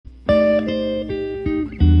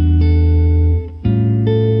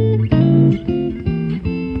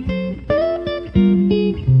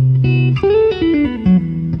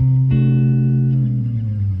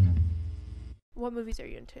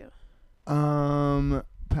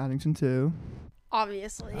Paddington 2.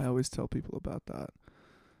 Obviously. I always tell people about that.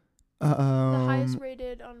 The highest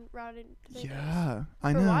rated on Rotten Tomatoes. Yeah,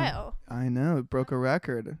 I know. For a while. I know. It broke a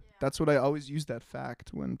record. Yeah. That's what I always use that fact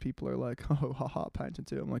when people are like, oh, haha, Paddington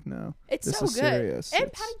 2. I'm like, no. It's this so is good. Serious.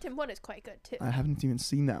 And Paddington 1 is quite good, too. I haven't even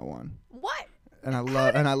seen that one. What? And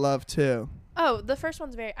I love 2. Oh, the first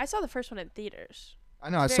one's I saw the first one in theaters. I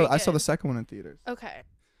know. I saw the second one in theaters. Okay.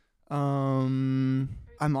 I'm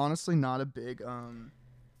honestly not a big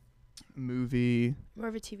movie. More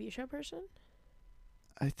of a TV show person?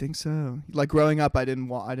 I think so. Like growing up, I didn't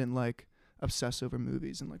like obsess over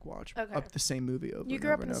movies and like watch up the same movie over. You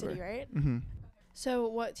grew up in the city, right? Mm-hmm. So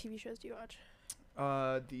what TV shows do you watch?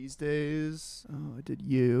 These days, I did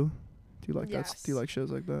You. Do you like yes. that? Do you like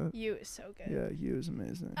shows like that? You is so good. Yeah, You is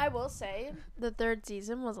amazing. I will say the third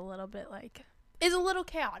season was a little bit is a little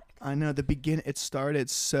chaotic. I know it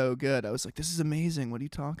started so good. I was like, this is amazing. What are you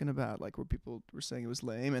talking about? Like where people were saying it was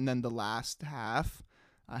lame, and then the last half,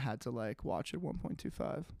 I had to like watch it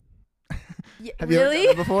 1.25. Yeah, Have you ever done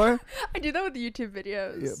that before? I do that with YouTube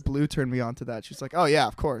videos. Yeah, Blue turned me on to that. She's like, "Oh yeah,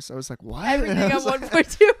 of course." I was like, "What?" Everything at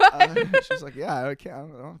 1.25. She's like, "Yeah, I can't. I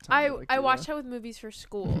don't have I watched that with movies for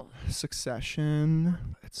school. Succession.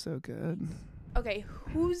 It's so good. Okay,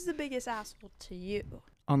 who's the biggest asshole to you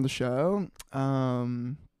on the show?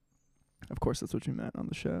 Of course, that's what you meant on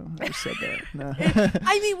the show. I just said that. No.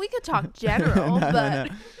 I mean, we could talk general,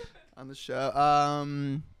 but no. On the show,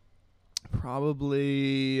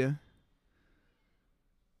 probably.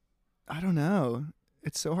 I don't know.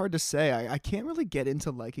 It's so hard to say. I can't really get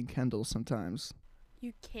into liking Kendall sometimes.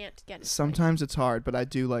 You can't get into sometimes it's hard, but I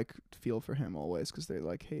do like feel for him always because they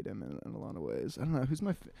like hate him in a lot of ways. I don't know. Who's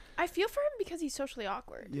my I feel for him because he's socially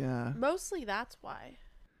awkward. Yeah. Mostly that's why.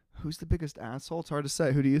 Who's the biggest asshole? It's hard to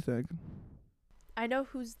say. Who do you think? I know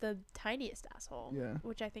who's the tiniest asshole. Yeah.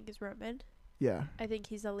 Which I think is Roman. Yeah. I think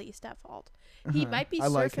he's the least at fault. He might be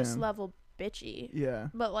surface level bitchy. Yeah.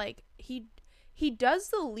 But like he does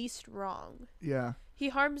the least wrong. Yeah. He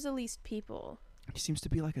harms the least people. He seems to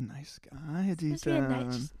be like a nice guy. He seems to be a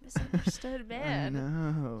nice, misunderstood man. I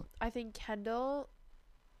know. I think Kendall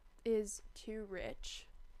is too rich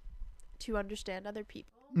to understand other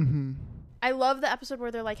people. Mm-hmm. I love the episode where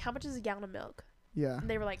they're like, how much is a gallon of milk? Yeah. And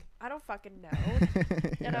they were like, I don't fucking know. Yeah.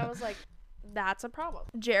 And I was like, that's a problem.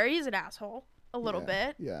 Jerry is an asshole a little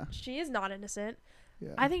bit. Yeah. She is not innocent.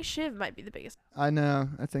 Yeah. I think Shiv might be the biggest. I know.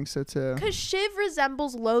 I think so too. Because Shiv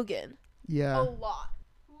resembles Logan. Yeah. A lot.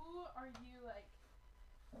 Who are you like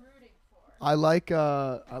rooting for? I like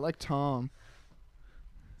Tom.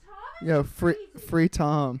 Tom? Yeah, free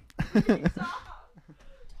Tom. Tom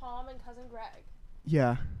and Cousin Greg.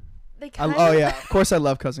 Yeah. They yeah, of course I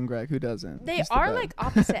love Cousin Greg. Who doesn't? They are like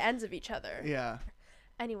opposite ends of each other. Yeah.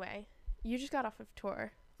 Anyway, you just got off of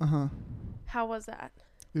tour. Uh-huh. How was that?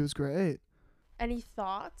 It was great. Any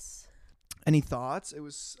thoughts? Any thoughts? It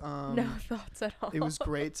was no thoughts at all. It was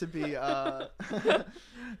great to be it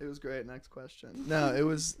was great. Next question. No, it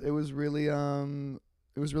was really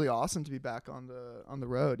awesome to be back on the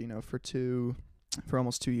road, you know, for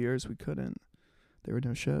almost 2 years we couldn't. There were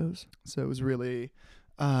no shows. So it was really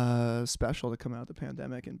special to come out of the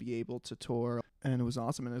pandemic and be able to tour, and it was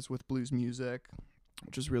awesome, and it was with blues music,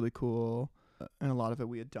 which is really cool. And a lot of it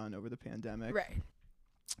we had done over the pandemic. Right.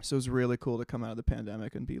 So it was really cool to come out of the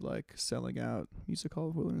pandemic and be like selling out Music Hall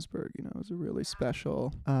of Williamsburg. You know, it was a really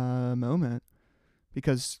special moment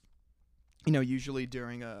because, you know, usually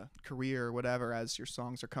during a career or whatever, as your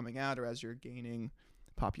songs are coming out or as you're gaining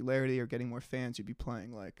popularity or getting more fans, you'd be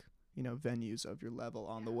playing like, you know, venues of your level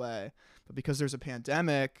on the way. But because there's a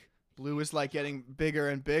pandemic, Blue is like getting bigger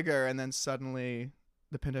and bigger, and then suddenly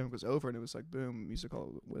the pandemic was over and it was like boom, Music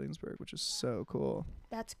Hall of Williamsburg, which is so cool.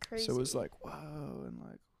 That's crazy. So it was like whoa, and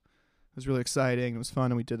like it was really exciting. It was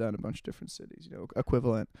fun, and we did that in a bunch of different cities, you know,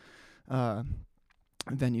 equivalent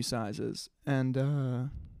venue sizes, and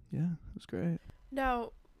yeah, it was great.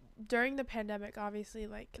 Now, during the pandemic, obviously,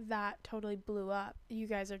 like that totally blew up. You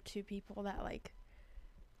guys are two people that like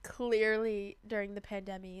clearly during the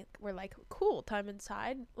pandemic were like, cool, time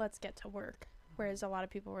inside, let's get to work. Whereas a lot of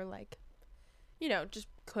people were like, you know, just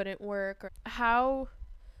couldn't work. Or how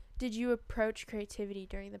did you approach creativity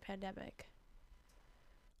during the pandemic?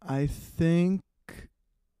 I think,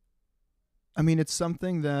 I mean, it's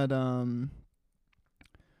something that, I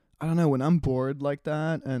don't know, when I'm bored like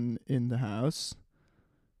that and in the house,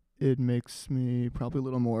 it makes me probably a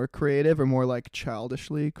little more creative, or more like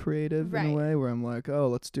childishly creative in a way, where I'm like, oh,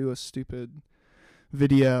 let's do a stupid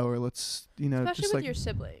video, or let's, you know, especially just with like your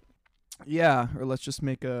sibling. Yeah, or let's just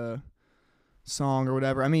make a song or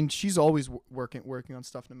whatever. I mean, she's always working on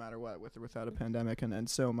stuff no matter what, with or without a pandemic, and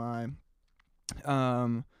so am I.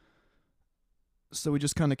 Um, so we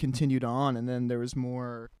just kind of continued on, and then there was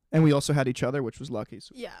more, and we also had each other, which was lucky.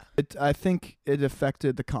 So Yeah. I think it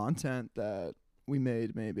affected the content that we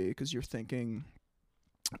made, maybe, because you're thinking,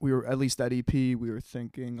 we were, at least that EP, we were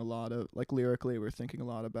thinking a lot of, like, lyrically, we were thinking a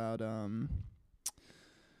lot about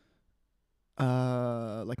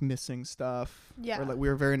like missing stuff. Yeah. Or like we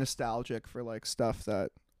were very nostalgic for like stuff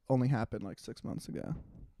that only happened like 6 months ago.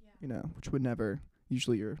 You know, which would never,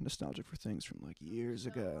 usually you're nostalgic for things from like years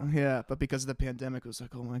ago. Yeah, but because of the pandemic, it was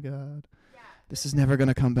like, oh my God, this is never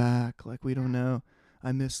gonna come back. Like, we don't know.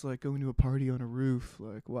 I miss like going to a party on a roof.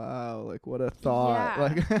 Like, wow, like what a thought. Yeah.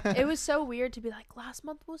 Like It was so weird to be like, last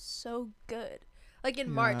month was so good. Like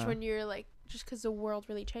in March Yeah. when you're like, just because the world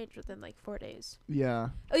really changed within like 4 days. Yeah.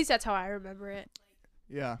 At least that's how I remember it.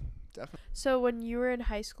 Yeah, definitely. So when you were in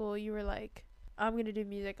high school, you were like, I'm going to do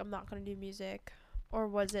music. I'm not going to do music. Or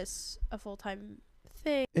was this a full-time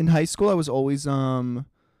thing? In high school, I was always I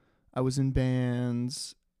was in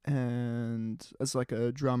bands and as like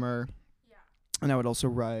a drummer. Yeah. And I would also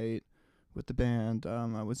write with the band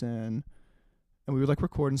I was in, and we would like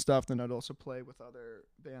record and stuff. Then I'd also play with other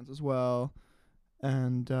bands as well,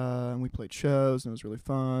 and we played shows, and it was really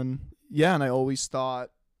fun. Yeah, and I always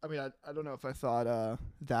thought, I mean, I don't know if I thought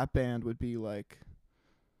that band would be like,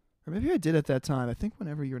 or maybe I did at that time. I think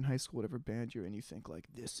whenever you're in high school, whatever band you're in, you think like,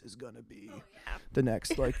 this is gonna be the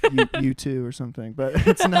next like U2 or something, but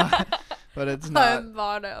it's not. But it's not.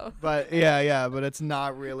 Bono. But yeah, but it's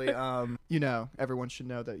not really. You know, everyone should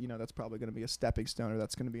know that, you know, that's probably going to be a stepping stone, or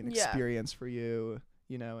that's going to be an Yeah. experience for you.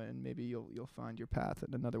 You know, and maybe you'll find your path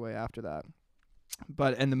in another way after that.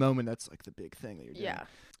 But in the moment, that's like the big thing that you're doing. Yeah.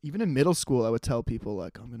 Even in middle school, I would tell people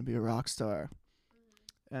like, I'm going to be a rock star,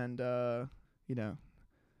 and you know,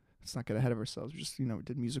 let's not get ahead of ourselves. We just, you know, we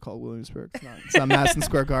did Music Hall Williamsburg. It's not Madison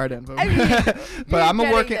Square Garden, but, I mean, but I'm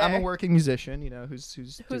a getting working musician. You know,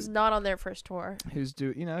 who's not on their first tour. who's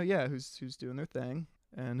doing their thing,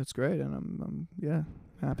 and it's great, and I'm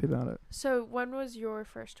happy about it. So when was your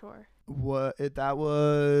first tour? That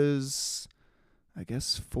was, I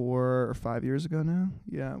guess, 4 or 5 years ago now.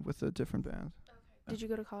 Yeah, with a different band. Did you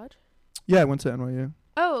go to college? Yeah, I went to NYU.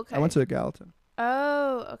 Oh, okay. I went to Gallatin.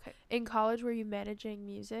 Oh, okay. In college, were you managing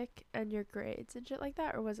music and your grades and shit like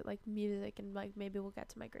that? Or was it like music and like maybe we'll get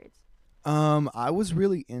to my grades? I was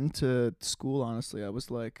really into school, honestly. I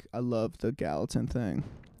love the Gallatin thing.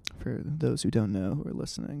 For those who don't know who are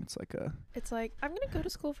listening, it's like I'm going to go to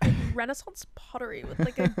school for like Renaissance pottery with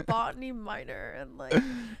like a botany minor and like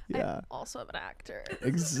yeah, I'm also an actor.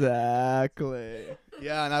 exactly.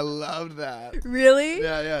 Yeah, and I loved that. Really?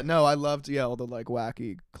 Yeah. No, I loved all the like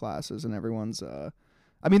wacky classes, and everyone's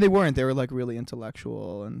I mean, they were like really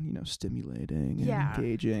intellectual and, you know, stimulating and Yeah.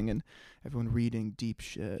 engaging, and everyone reading deep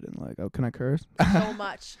shit and like, oh, can I curse? So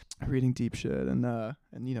much. Reading deep shit and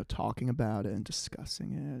you know, talking about it and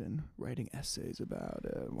discussing it and writing essays about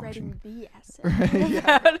it. Writing the essay. Right,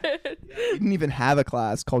 yeah. about it. We didn't even have a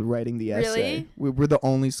class called writing the essay. Really? We're the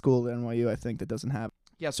only school at NYU, I think, that doesn't have.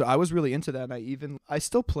 Yeah, so I was really into that, and I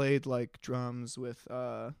still played like drums with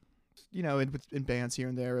you know, in bands here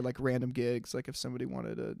and there, or like random gigs. Like if somebody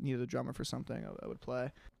needed a drummer for something, I would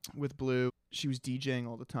play. With Blue, she was DJing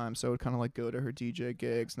all the time, so I would kind of like go to her DJ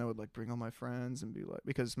gigs, and I would like bring all my friends and be like,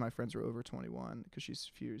 because my friends were over 21, because she's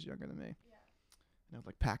a few years younger than me. Yeah. And I would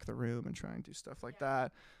like pack the room and try and do stuff like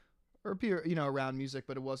that, or be, you know, around music,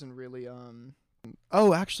 but it wasn't really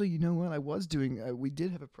Oh, actually, you know what? I was doing. We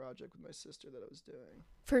did have a project with my sister that I was doing.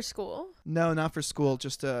 For school? No, not for school.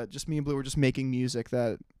 Just me and Blue were just making music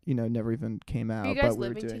that, you know, never even came out. Were you guys but we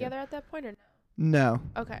were living doing together at that point or no? no?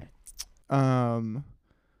 Okay.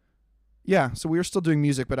 Yeah. So we were still doing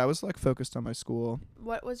music, but I was like focused on my school.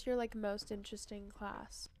 What was your like most interesting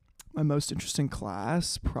class? My most interesting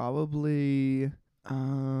class, probably.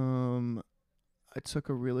 I took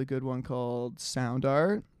a really good one called Sound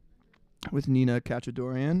Art with Nina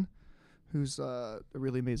Kachadorian, who's a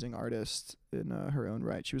really amazing artist in her own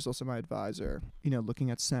right. She was also my advisor, you know,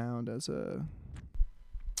 looking at sound to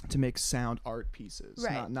make sound art pieces,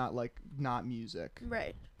 Right. not music.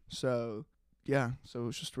 Right. So, yeah, so it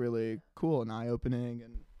was just really cool and eye-opening,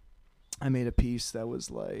 and I made a piece that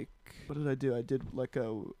was like, what did I do? I did like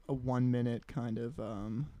a 1 minute kind of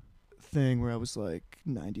thing where I was like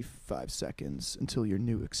 95 seconds until your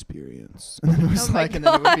new experience, and then it was Oh my and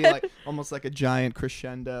then it would be God. like almost like a giant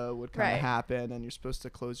crescendo would kind of Right. happen, and you're supposed to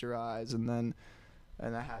close your eyes, and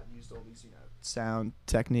I had used all these, you know, sound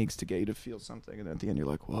techniques to get you to feel something, and at the end you're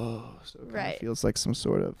like, whoa, so it kind Right. of feels like some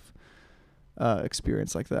sort of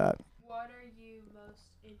experience like that. What are you most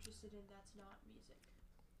interested in that's not music?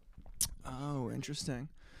 Oh, interesting.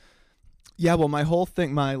 Yeah, well, my whole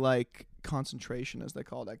thing, my like concentration, as they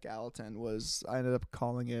call it at Gallatin, was I ended up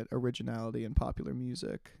calling it originality in popular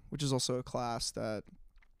music, which is also a class that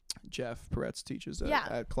Jeff Peretz teaches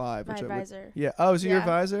at Clive. My which advisor. Oh, is he your Yeah.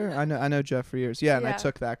 advisor? I know Jeff for years. Yeah, and I Yeah.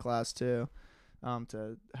 took that class too,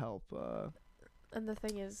 to help. And the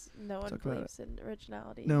thing is, no one Talk about believes in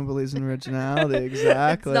originality. No one believes in originality.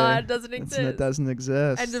 Exactly. It's not. It doesn't exist. It doesn't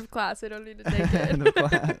exist. End of class. I don't need to take it. End of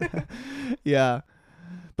class. Yeah,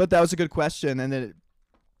 but that was a good question, and then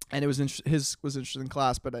it was his was interesting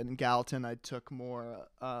class. But in Gallatin, I took more.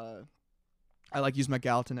 I used my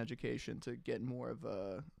Gallatin education to get more of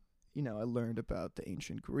a. I learned about the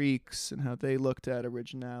ancient Greeks and how they looked at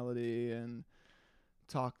originality and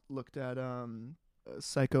looked at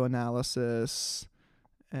psychoanalysis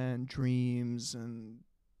and dreams and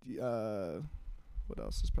what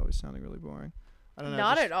else is probably sounding really boring. I don't know.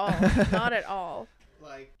 Not at all. Not at all.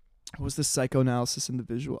 Like, what was the psychoanalysis in the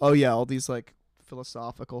visual? Oh yeah, all these like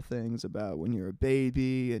philosophical things about when you're a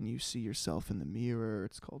baby and you see yourself in the mirror.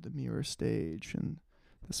 It's called the mirror stage, and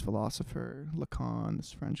this philosopher Lacan,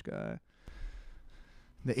 this French guy,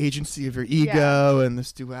 the agency of your ego and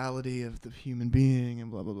this duality of the human being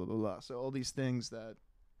and blah blah blah blah blah. So all these things that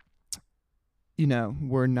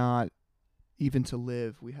we're not even to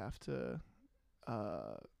live. We have to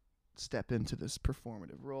step into this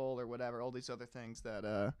performative role or whatever. All these other things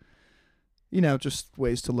that just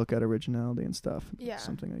ways to look at originality and stuff. Yeah.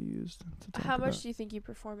 Something I used to talk How much about. do you think you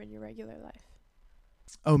perform in your regular life?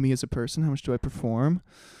 Oh, me as a person, how much do I perform?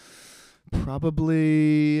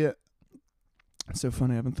 Probably. It's so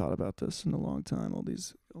funny. I haven't thought about this in a long time. All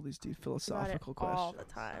these deep philosophical questions. All the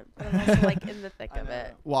time, but I'm also like in the thick of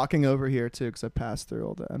it. Walking over here too, because I passed through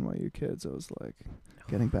all the NYU kids. I was like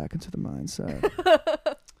getting back into the mindset.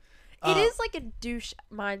 It is like a douche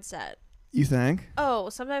mindset. You think? Oh,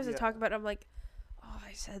 sometimes I Yeah. talk about it, I'm like, oh,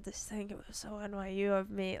 I said this thing. It was so NYU of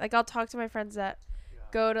me. Like, I'll talk to my friends that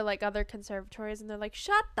go to like other conservatories and they're like,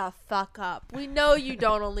 shut the fuck up. We know you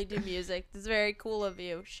don't only do music. It's very cool of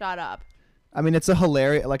you. Shut up. I mean, it's a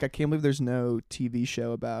hilarious. Like, I can't believe there's no TV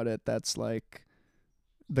show about it. That's like,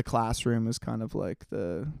 the classroom is kind of like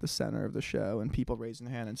the center of the show, and people raising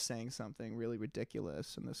their hand and saying something really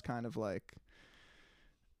ridiculous, and this kind of like.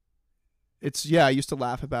 I used to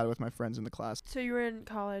laugh about it with my friends in the class. So you were in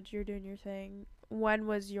college. You're doing your thing. When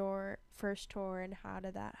was your first tour, and how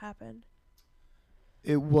did that happen?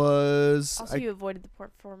 It was. Also, you avoided the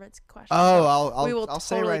performance question. Oh, we will I'll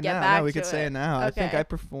say totally right get now. back No, we to could say it. it now. I think Okay. I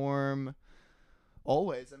perform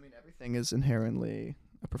always. I mean, everything is inherently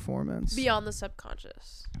a performance. Beyond the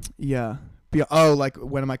subconscious. Yeah. Like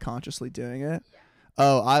when am I consciously doing it? Yeah.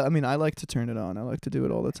 Oh, I mean, I like to turn it on. I like to do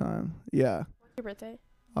it all the time. Yeah. When's your birthday?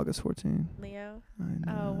 August 14. Leo. I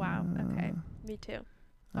know. Oh, wow. Okay. Me too.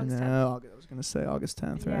 I August 10th. know. I was gonna say August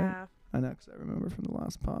 10th, right? Yeah. I know, 'cause I remember from the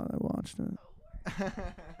last pod I watched it.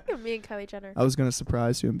 Me and Kylie Jenner. I was gonna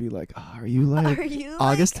surprise you and be like, "Oh, are you like Are you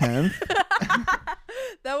August 10th?"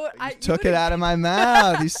 That would, You took it out of my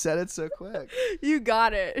mouth. You said it so quick. You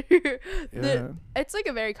got it. Yeah. It's like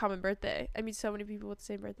a very common birthday. I meet so many people with the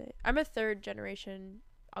same birthday. I'm a third generation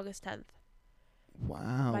August 10th.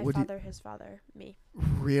 Wow. My What father, his father, me.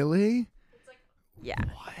 really? Yeah.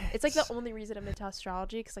 What? It's like the only reason I'm into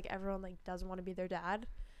astrology, because like everyone like doesn't want to be their dad.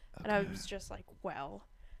 Okay. And I was just like, well,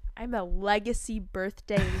 I'm a legacy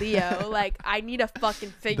birthday Leo. Like, I need to fucking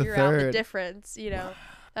figure out the third. difference, you know?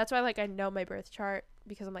 That's why, like, I know my birth chart,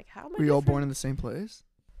 because I'm like, how am I Were you all born different? in the same place?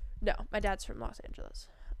 No, my dad's from Los Angeles.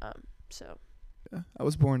 So. Yeah. I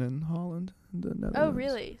was born in Holland, in the Netherlands. Oh,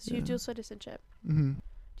 really? So you have Yeah. dual citizenship. Mm-hmm. Do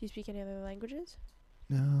you speak any other languages?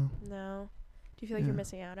 No. No. Do you feel like you're Yeah.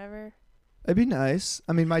 missing out ever? It'd be nice.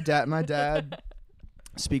 I mean, my dad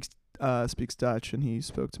speaks Dutch, and he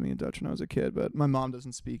spoke to me in Dutch when I was a kid, but my mom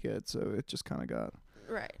doesn't speak it, so it just kind of got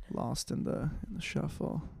Right. lost in the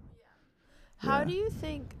shuffle. How Yeah. do you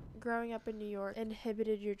think growing up in New York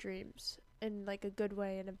inhibited your dreams in like a good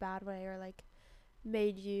way and a bad way, or like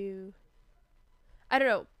made you, I don't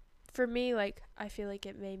know, for me, like I feel like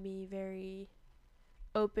it made me very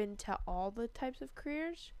open to all the types of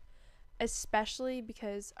careers, especially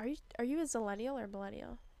because are you a zillennial or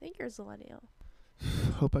millennial? I think you're a zillennial.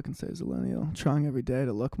 Hope I can say zillennial. Trying every day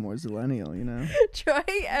to look more zillennial, you know?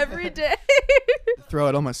 Trying every day. Throw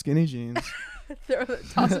out all my skinny jeans.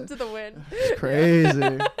 Toss it to the wind. It's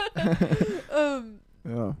crazy.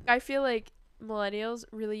 Yeah. I feel like millennials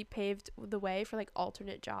really paved the way for like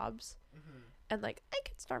alternate jobs. And like I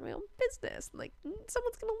could start my own business, and, like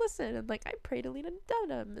someone's gonna listen, and like I pray to Lena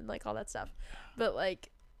Dunham and like all that stuff. But like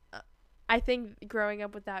I think growing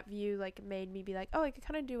up with that view like made me be like, oh, I could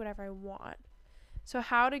kind of do whatever I want. So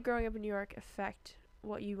how did growing up in New York affect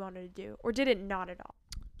what you wanted to do, or did it not at all?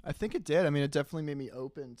 I think it did. I mean, it definitely made me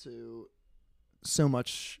open to so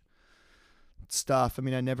much stuff. I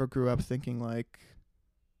mean, I never grew up thinking like,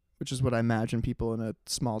 which is what I imagine people in a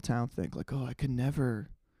small town think, like, oh, I could never,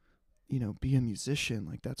 be a musician.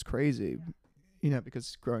 Like, that's crazy.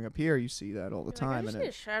 Because growing up here, you see that all the time, Like,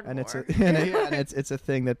 and it's it's a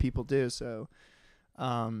thing that people do. So,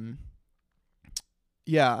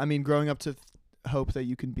 yeah, I mean, growing up to hope that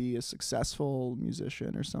you can be a successful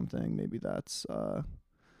musician or something, maybe that's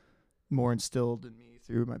more instilled in me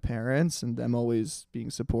through my parents and them always being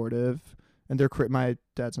supportive. And my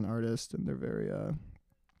dad's an artist, and they're very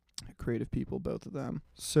creative people, both of them.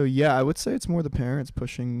 So yeah, I would say it's more the parents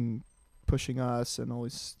pushing us, and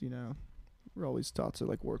always, we're always taught to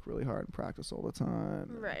like work really hard and practice all the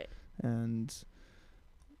time. Right. And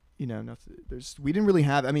we didn't really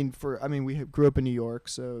have. We grew up in New York,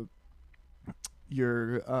 so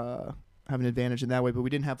you're have an advantage in that way. But we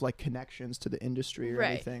didn't have like connections to the industry or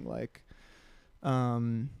anything like,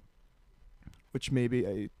 which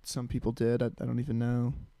maybe some people did. I don't even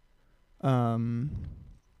know.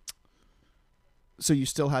 So you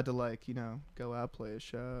still had to like, go out, play a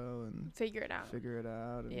show, and figure it out,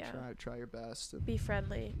 and try your best. And be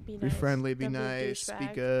friendly, be nice. Be friendly, be nice, be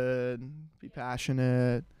good, be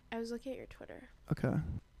passionate. I was looking at your Twitter. Okay.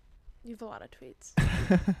 You have a lot of tweets.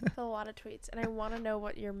 And I want to know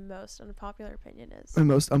what your most unpopular opinion is. My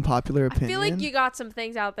most unpopular opinion? I feel like you got some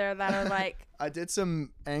things out there that are like... I did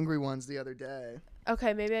some angry ones the other day.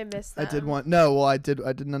 Okay, maybe I missed them. I did one... No, well, I did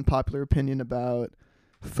an unpopular opinion about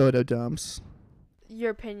photo dumps. Your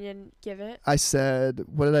opinion, give it. I said...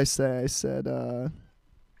 What did I say? I said... I'm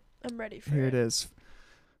ready for it. Here it is.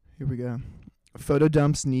 Here we go. Photo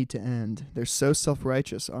dumps need to end. They're so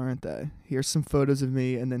self-righteous, aren't they? Here's some photos of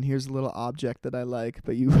me, and then here's a little object that I like,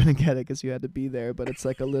 but you wouldn't get it because you had to be there, but it's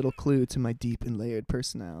like a little clue to my deep and layered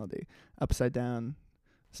personality. Upside down,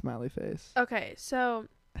 smiley face. Okay, so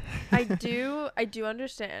I do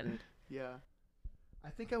understand. Yeah. I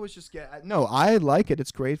think I was just no, I like it.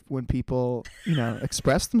 It's great when people,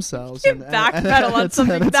 express themselves. You backpedal on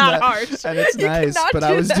something that harsh. And it's nice, but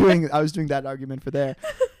I was doing that argument for there.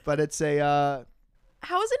 But it's a...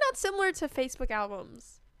 How is it not similar to Facebook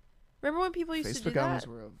albums? Remember when people used to do that? Facebook albums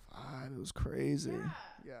were a vibe. It was crazy.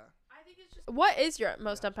 Yeah. I think it's just... What is your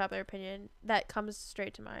most unpopular opinion that comes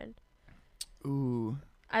straight to mind? Ooh.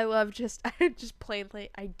 I plainly,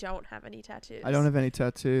 I don't have any tattoos. I don't have any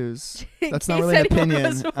tattoos. That's not really an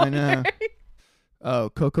opinion. I know. Oh,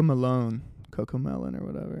 Coco Melon or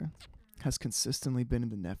whatever, has consistently been in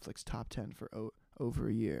the Netflix top 10 for over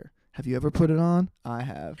a year. Have you ever put it on? I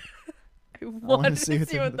have. I want to see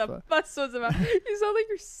what the fuss was about. You sound like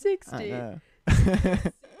you're 60. I know.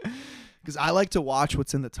 Because I like to watch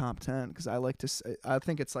what's in the top 10. Because I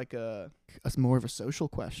think it's like a more of a social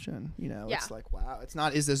question. It's like, wow, it's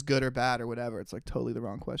not, is this good or bad or whatever. It's like totally the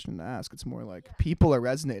wrong question to ask. It's more like people are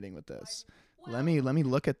resonating with this. Let me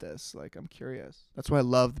look at this. Like, I'm curious. That's why I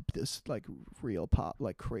love this like real pop,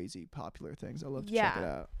 like crazy popular things. I love to check it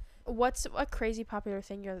out. What's a crazy popular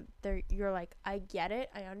thing you're like, I get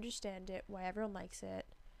it, I understand it, why everyone likes it,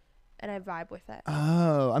 and I vibe with it?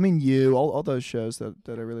 Oh, I mean, all those shows that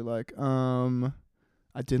I really like.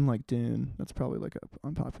 I didn't like Dune. That's probably like an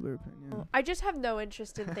unpopular opinion. I just have no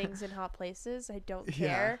interest in things in hot places. I don't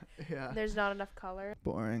care. Yeah. There's not enough color.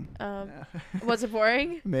 Boring. Was it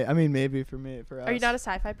boring? Maybe for us. Are you not a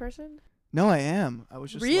sci-fi person? No, I am. I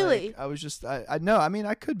was just really.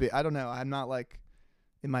 I could be. I don't know. I'm not like.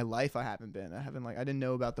 In my life, I haven't been. I didn't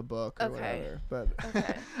know about the book or whatever. But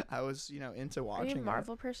I was, into watching. Are you a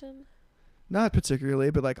Marvel person? Not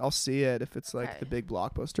particularly, but like I'll see it if it's like the big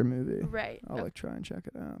blockbuster movie. Right. I'll like try and check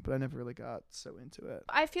it out. But I never really got so into it.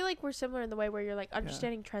 I feel like we're similar in the way where you're like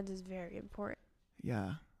understanding trends is very important.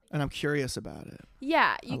 Yeah. And I'm curious about it.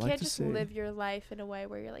 Yeah. You can't just live your life in a way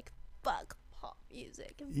where you're like, fuck pop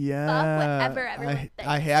music. And fuck whatever everyone thinks.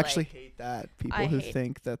 I actually hate that. People who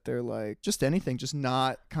think that they're like just anything, just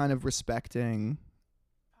not kind of respecting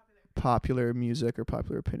popular music or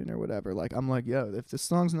popular opinion or whatever. Like, I'm like, yo, if this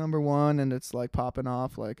song's number one and it's like popping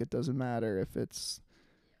off, like it doesn't matter if it's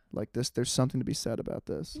like this. There's something to be said about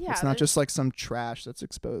this. Yeah, it's not just like some trash that's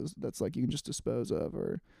exposed. That's like you can just dispose of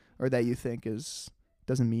or that you think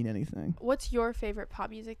doesn't mean anything. What's your favorite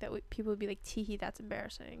pop music that people would be like, teehee, that's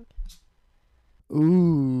embarrassing?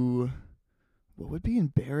 Ooh, what would be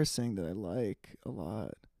embarrassing that I like a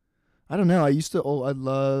lot? I don't know. I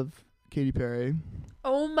love Katy Perry.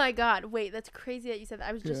 Oh my God. Wait, that's crazy that you said that.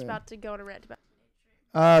 I was just about to go on a rant about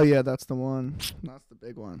Oh, yeah, that's the one. That's the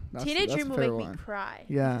big one. Teenage Dream will make me cry.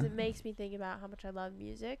 Yeah. Because it makes me think about how much I love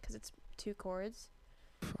music because it's 2 chords.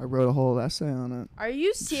 I wrote a whole essay on it. Are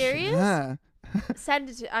you serious? Yeah. Send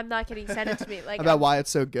it to. I'm not kidding. Send it to me. Like about why it's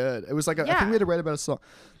so good. It was like I think Yeah. we had to write about a song.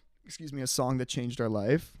 Excuse me, a song that changed our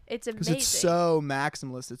life it's because amazing. it's so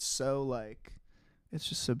maximalist. It's so like, it's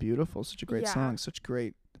just so beautiful. Such a great Yeah. song. Such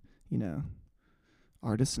great, you know,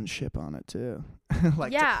 artisanship on it too.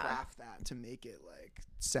 Like Yeah. to craft that to make it like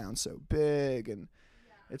sound so big, and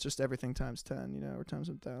it's just everything times 10, you know, or times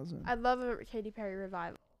 1,000. I love a Katy Perry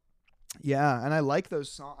revival. Yeah, and I like those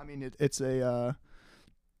songs. I mean, it's a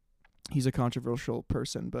he's a controversial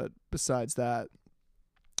person, but besides that,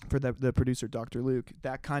 for the producer Dr. Luke,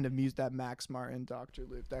 that kind of music, that Max Martin, Dr.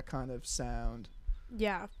 Luke, that kind of sound,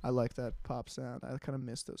 Yeah. I like that pop sound. I kind of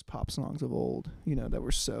miss those pop songs of old, you know, that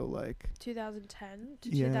were so like 2010 to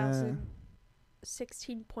Yeah.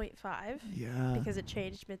 2016.5 yeah, because it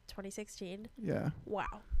changed mid 2016. yeah,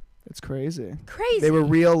 Wow. it's crazy. Crazy. They were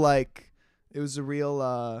real, like it was a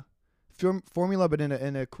real formula, but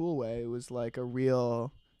in a cool way. It was like a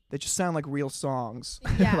real. They just sound like real songs.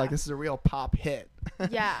 Yeah. Like this is a real pop hit.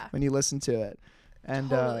 Yeah. When you listen to it, and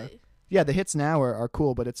Totally. yeah, the hits now are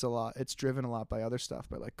cool, but it's driven a lot by other stuff,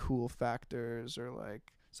 by like cool factors or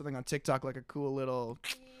like something on TikTok, like a cool little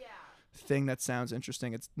thing that sounds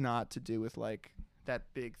interesting. It's not to do with like that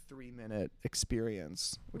big 3-minute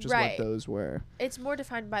experience, which is Right. what those were. It's more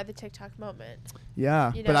defined by the TikTok moment.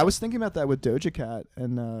 Yeah, You but I know? was thinking about that with Doja Cat,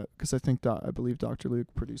 and because I believe Dr. Luke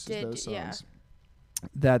produces those songs. Yeah.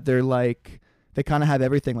 That they're like, they kind of have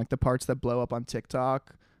everything. Like the parts that blow up on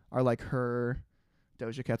TikTok are like her,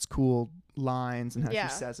 Doja Cat's cool lines and how Yeah.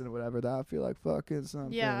 she says it or whatever. That I feel like fucking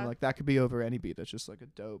something. Yeah. Like that could be over any beat. That's just like a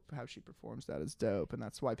dope. How she performs that is dope, and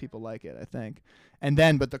that's why people like it, I think. And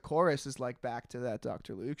then, but the chorus is like back to that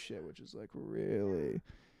Dr. Luke shit, which is like really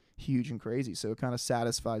huge and crazy. So it kind of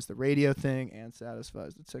satisfies the radio thing and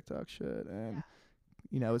satisfies the TikTok shit, and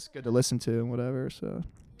you know it's good to listen to and whatever. So.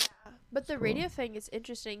 But the Cool. radio thing is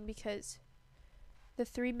interesting because the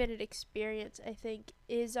 3-minute experience, I think,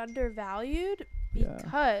 is undervalued Yeah.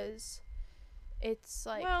 because it's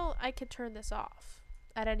like, well, I could turn this off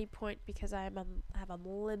at any point because I have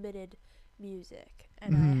unlimited music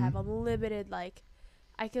and I have unlimited, like,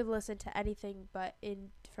 I could listen to anything, but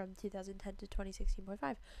from 2010 to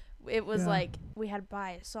 2016.5, it was Yeah. like we had to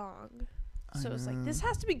buy a song. I So it's like, know. this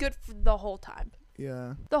has to be good for the whole time.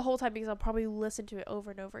 Yeah. The whole time because I'll probably listen to it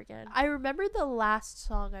over and over again. I remember the last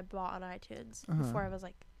song I bought on iTunes before I was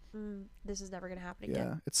like, this is never gonna happen Yeah.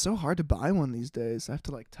 again. It's so hard to buy one these days. I have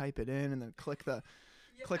to like type it in and then click the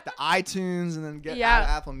iTunes and then get out of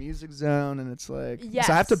Apple Music Zone, and it's like so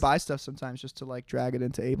I have to Yes. buy stuff sometimes just to like drag it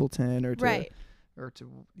into Ableton or to Right.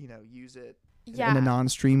 you know use it Yeah. in a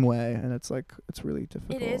non-stream way, and it's like it's really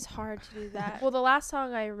difficult. It is hard to do that. Well, the last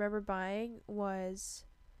song I remember buying was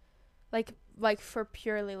like for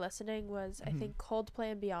purely listening was I think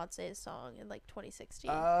Coldplay and Beyonce's song in like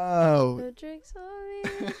 2016. Oh. The drinks on me,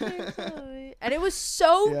 the drinks on me. And it was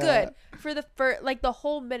so Yeah. good for the like the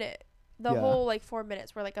whole minute. The Yeah. whole like 4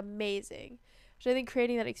 minutes were like amazing. Which I think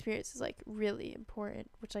creating that experience is like really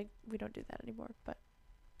important, which like we don't do that anymore, but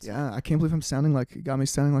Yeah, I can't believe it got me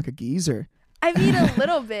sounding like a geezer. I mean a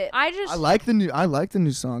little bit. I like the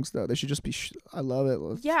new songs though. They should just be I love it.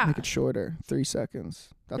 Let's make it shorter. 3 seconds.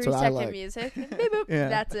 That's 3 what I second like. music. Beep, boop. Yeah.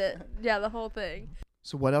 That's it. Yeah, the whole thing.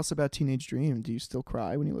 So what else about Teenage Dream? Do you still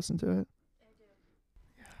cry when you listen to it?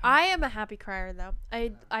 I am a happy crier though.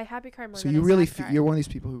 I happy cry more So than you I really sad cry. you're one of these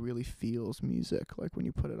people who really feels music like when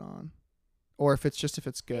you put it on, or if it's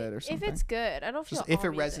good or something. If it's good, I don't feel just if all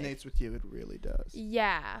it music. resonates with you, it really does.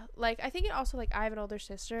 Yeah, like I think it also like I have an older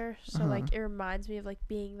sister, so Uh-huh. like it reminds me of like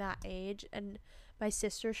being that age and my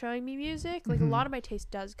sister showing me music. Like a Mhm. lot of my taste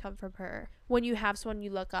does come from her. When you have someone you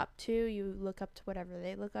look up to whatever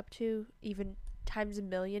they look up to, even times a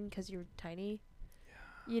million because you're tiny.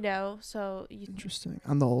 You know, so Interesting.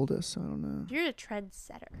 I'm the oldest, so I don't know. you're a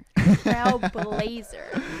trendsetter,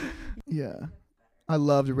 trailblazer. Yeah. I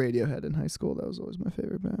loved Radiohead in high school. That was always my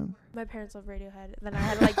favorite band. My parents love Radiohead, and then I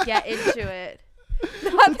had to like get into it.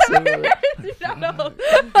 Not that my parents do not know.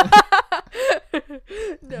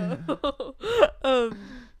 No.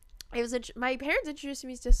 It was my parents introduced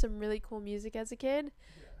me to some really cool music as a kid,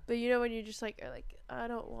 but you know when you just like are like I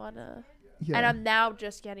don't wanna, Yeah. and I'm now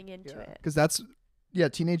just getting into it. Because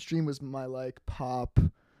Teenage Dream was my like pop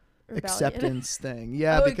Rebellion. acceptance thing.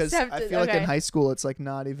 Yeah, Oh, because I acceptance, feel like in okay. high school it's like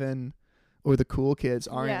not even, or the cool kids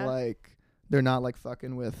aren't Yeah. like, they're not like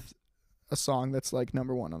fucking with a song that's like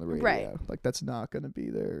number one on the radio. Right. Like that's not gonna be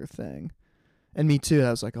their thing. And me too.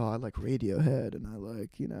 I was like, oh, I like Radiohead and I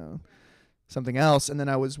like, something else. And then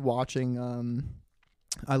I was watching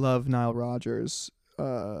I love Nile Rodgers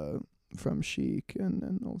from Chic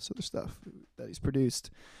and all this other stuff that he's produced.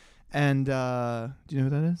 And do you know who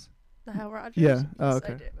that is? Hal Rogers? Yeah. Oh, Yes, I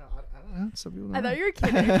okay. do. No, I don't know. Some people don't I thought know. you were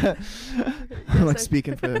kidding. I'm like Yes, I-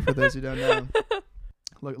 speaking for those who don't know.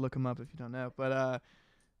 Look him up if you don't know. But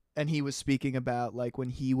and he was speaking about like when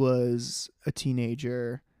he was a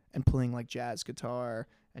teenager and playing like jazz guitar,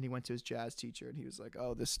 and he went to his jazz teacher and he was like,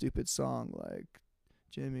 "Oh, this stupid song, like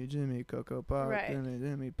Jimmy, Jimmy, Cocoa Pop, Right. Jimmy,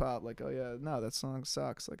 Jimmy Pop." Like, "Oh yeah, no, that song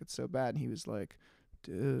sucks. Like, it's so bad." And he was like,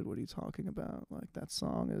 "Dude, what are you talking about? Like, that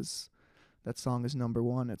song is number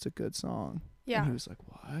one. It's a good song." Yeah. And he was like,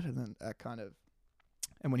 "What?" And then that kind of,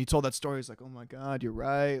 and when he told that story, he's like, "Oh my God, you're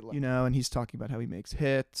right." Like, and he's talking about how he makes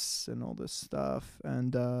hits and all this stuff.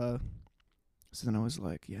 And so then I was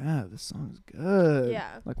like, "Yeah, this song is good."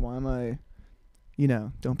 Yeah. Like, why am I,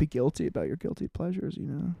 don't be guilty about your guilty pleasures,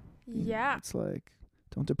 Yeah. It's like,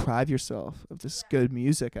 don't deprive yourself of this good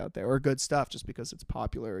music out there or good stuff just because it's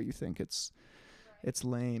popular or you think it's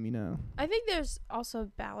lame, I think there's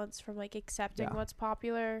also balance from like accepting Yeah. what's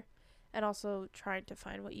popular and also trying to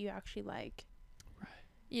find what you actually like.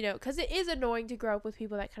 Right. Because it is annoying to grow up with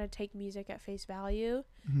people that kind of take music at face value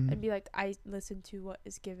Mhm. and be like, I listen to what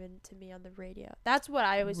is given to me on the radio. That's what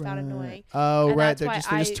I always found annoying. Oh, And right. that's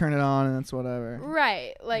why They just turn it on and it's whatever.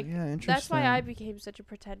 Right. Like, yeah, interesting. that's why I became such a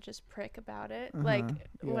pretentious prick about it. Like,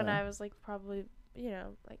 when yeah. I was like probably,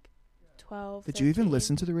 like 12. Did you even 13.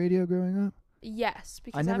 listen to the radio growing up? Yes,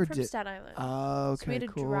 because never I'm from did. Staten Island. Oh, So we okay, had to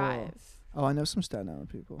cool. drive. Oh, I know some Staten Island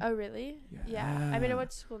people. Oh, really? Yeah. I mean, I Yeah.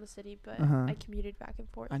 went to school in the city, but Uh-huh. I commuted back and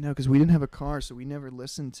forth. I know, because we didn't have a car, so we never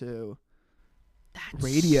listened to That's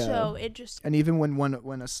radio. so interesting. And even when one of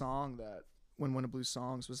Blue's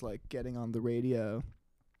songs was like getting on the radio,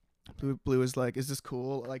 Blue was like, "Is this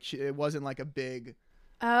cool?" Like it wasn't like a big,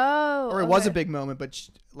 Oh. or it was a okay. big moment, but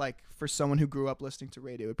like for someone who grew up listening to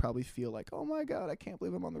radio, it would probably feel like, "Oh my God, I can't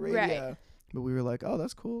believe I'm on the radio." Right. But we were like, "Oh,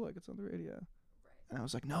 that's cool. Like it's on the radio." And I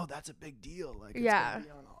was like, "No, that's a big deal. Like it's Yeah. gonna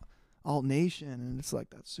be on Alt Nation, and it's like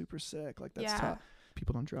that's super sick. Like that's Yeah. tough.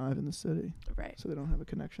 People don't drive in the city, Right. so they don't have a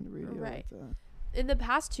connection to radio Right. like that." In the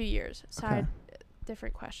past 2 years,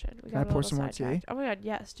 different question. We Can I got a pour little some more tea? sidetracked. Oh my God,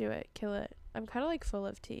 yes, do it. Kill it. I'm kind of like full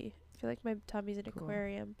of tea. I feel like my tummy's an Cool.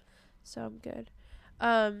 aquarium, so I'm good.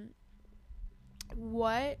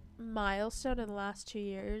 What milestone in the last 2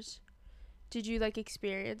 years did you like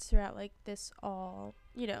experience throughout like this all,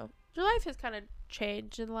 your life has kind of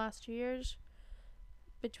changed in the last 2 years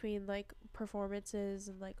between like performances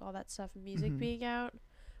and like all that stuff and music Mhm. being out.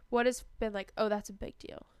 What has been like, oh, that's a big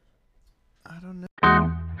deal? I don't know.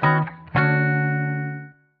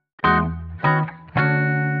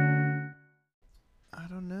 I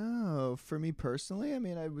don't know. For me personally, I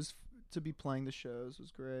mean, to be playing the shows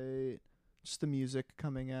was great. Just the music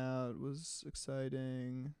coming out was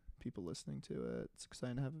exciting. People listening to it. It's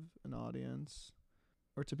exciting to have an audience,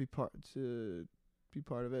 or to be part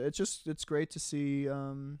of it. It's great to see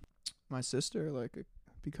my sister like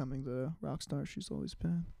becoming the rock star she's always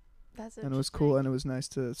been. That's And it was cool, and it was nice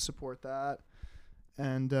to support that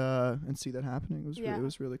and see that happening. It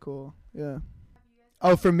was really cool. Yeah.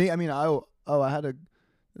 Oh, for me, I mean, I had a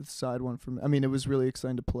side one for me. I mean, it was really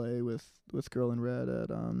exciting to play with Girl in Red at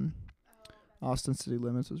Austin City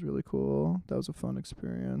Limits. Was really cool. That was a fun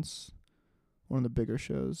experience. One of the bigger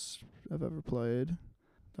shows I've ever played.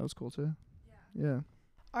 That was cool too. Yeah.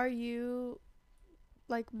 Are you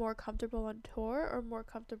like more comfortable on tour or more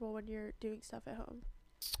comfortable when you're doing stuff at home?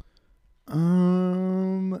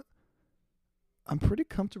 I'm pretty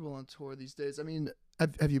comfortable on tour these days. I mean,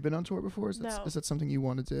 have you been on tour before? Is that something you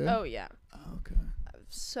want to do? Oh yeah. Oh, okay.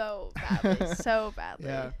 So badly, so badly.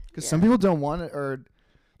 Yeah, because some people don't want it or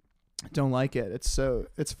don't like it.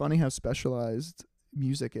 It's funny how specialized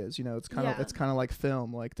music is. It's kind of like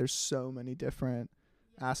film. Like there's so many different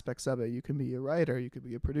aspects of it. You can be a writer, you could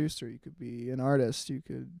be a producer, you could be an artist, you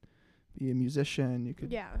could be a musician, you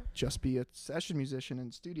could just be a session musician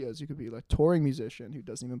in studios, you could be like touring musician who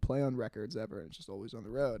doesn't even play on records ever and just always on the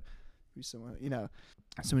road. Be someone,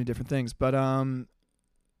 so many different things. But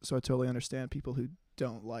so I totally understand people who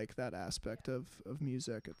don't like that aspect of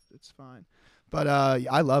music. It's fine. But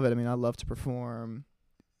I love it. I mean, I love to perform.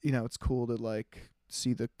 It's cool to like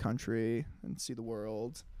see the country and see the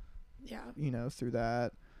world. Yeah. Through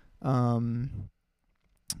that.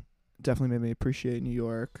 Definitely made me appreciate New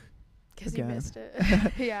York. Because you missed it.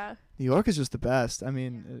 Yeah. New York is just the best. I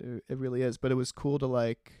mean, it really is. But it was cool to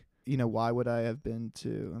like, why would I have been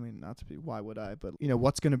to, I mean, not to be, why would I, but,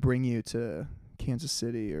 what's going to bring you to Kansas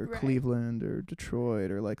City or Cleveland or Detroit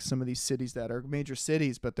or like some of these cities that are major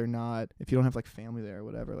cities, but they're not, if you don't have like family there or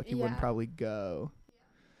whatever, like you wouldn't probably go.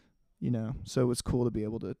 So it was cool to be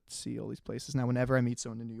able to see all these places. Now, whenever I meet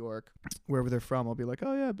someone in New York, wherever they're from, I'll be like,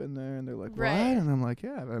 "Oh yeah, I've been there," and they're like, "What?" And I'm like,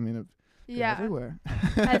 "Yeah, I mean, Yeah. everywhere.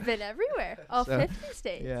 I've been everywhere. All So, 50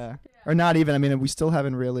 states. Yeah. Or not even. I mean, I still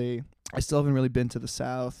haven't really been to the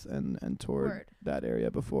South and toured Word. that area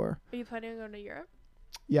before. Are you planning on going to Europe?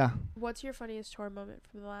 Yeah. What's your funniest tour moment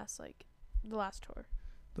from the last tour? From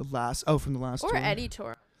the last Or tour. any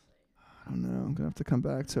tour. I don't know. I'm gonna have to come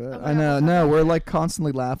back to it. Oh my I God, know. we'll No, talk we're about like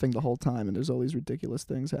constantly laughing the whole time, and there's all these ridiculous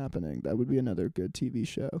things happening. That would be another good TV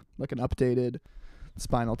show, like an updated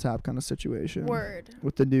Spinal Tap kind of situation. Word.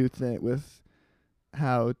 With the new thing, with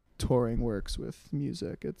how touring works with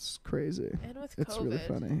music, it's crazy. And with It's COVID. really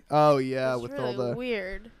funny. Oh yeah, It's with really all the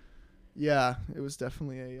weird. yeah, it was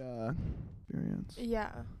definitely a experience.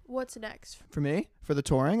 Yeah. What's next? For me, for the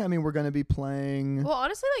touring, I mean, we're gonna be playing. Well,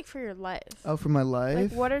 honestly, like for your life. Oh, for my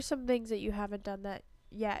life. Like, what are some things that you haven't done that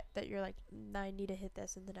yet that you're like, I need to hit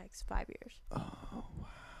this in the next 5 years? Oh wow,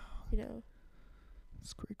 You know.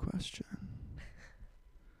 that's a great question.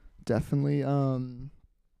 Definitely.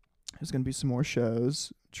 There's gonna be some more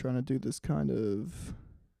shows. Trying to do this kind of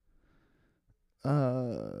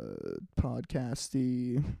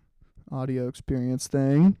podcasty audio experience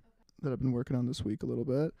thing that I've been working on this week a little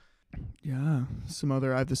bit. Yeah,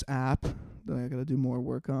 I have this app that I gotta do more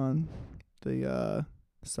work on. The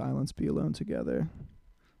Silence Be Alone Together.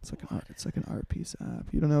 It's like an art piece app.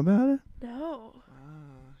 You don't know about it? No.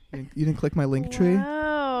 You didn't click my link tree?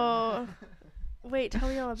 Wow. Wait, tell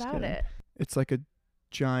me all Just about kidding. it. It's like a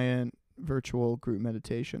giant virtual group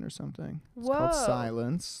meditation or something. It's called Whoa.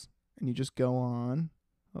 Silence, and you just go on.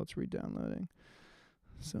 Oh, it's re-downloading.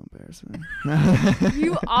 So embarrassing.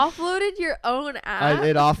 You offloaded your own app?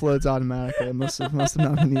 It offloads automatically. I must have not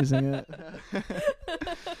been using it.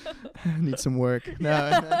 Need some work.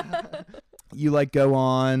 No. You like go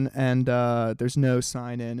on, and there's no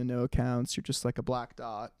sign in and no accounts. You're just like a black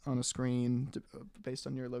dot on a screen based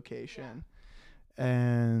on your location.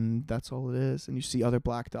 And that's all it is. And you see other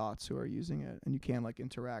black dots who are using it, and you can't like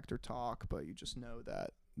interact or talk, but you just know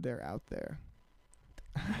that they're out there.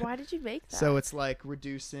 Why did you make that? So it's like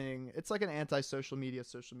reducing. It's like an anti-social media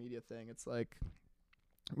thing. It's like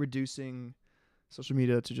reducing social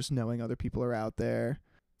media to just knowing other people are out there.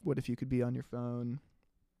 What if you could be on your phone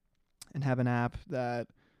and have an app that,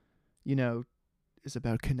 you know, is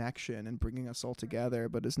about connection and bringing us all together,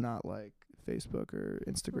 but is not like Facebook or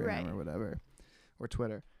Instagram or whatever, or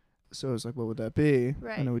Twitter. So it was like, what would that be?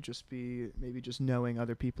 Right. And it would just be maybe just knowing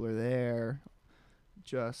other people are there,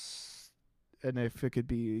 and if it could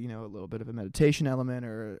be, you know, a little bit of a meditation element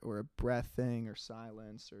or a breath thing or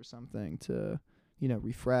silence or something to, you know,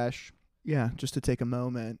 refresh. Yeah, just to take a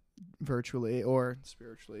moment virtually or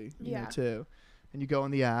spiritually, you know, too. And you go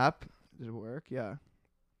on the app. Did it work? Yeah.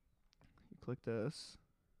 You click this.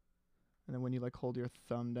 And then when you like hold your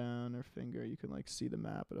thumb down or finger, you can like see the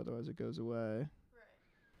map, but otherwise it goes away. Right.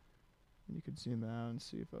 And you can zoom out and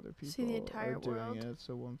see if other people see the entire are doing world. it.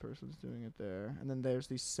 So one person's doing it there. And then there's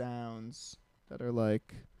these sounds that are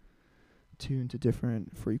like tuned to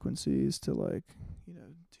different frequencies to like, you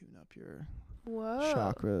know, tune up your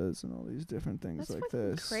chakras and all these different things. That's like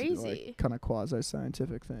this. Crazy. Like kind of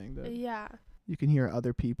quasi-scientific thing that you can hear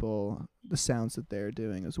other people, the sounds that they're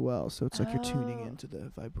doing as well. So it's like you're tuning into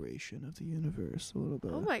the vibration of the universe a little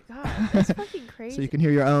bit. Oh my God, that's fucking crazy. So you can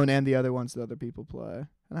hear your own and the other ones that other people play.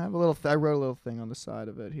 And I have I wrote a little thing on the side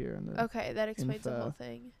of it here. Okay, that explains the whole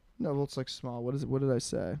thing. No, well, it's like small. What is it? What did I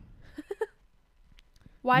say?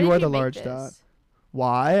 Why you did are you the make large this? dot.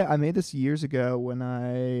 Why? I made this years ago when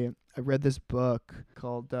I read this book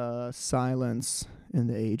called Silence in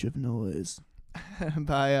the Age of Noise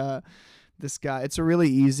by this guy. It's a really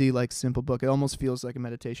easy, like, simple book. It almost feels like a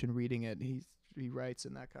meditation reading it. He writes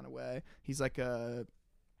in that kind of way. He's like I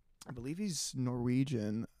believe he's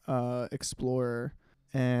Norwegian explorer,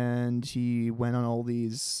 and he went on all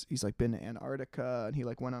these. He's like been to Antarctica, and he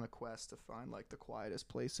like went on a quest to find like the quietest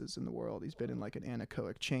places in the world. He's been in like an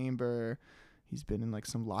anechoic chamber. He's been in like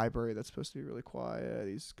some library that's supposed to be really quiet.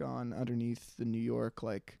 He's gone underneath the New York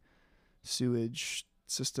like sewage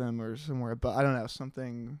system or somewhere, but I don't know,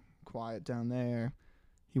 something quiet down there.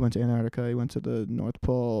 He went to Antarctica. He went to the North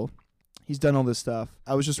Pole. He's done all this stuff.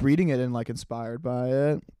 I was just reading it and like inspired by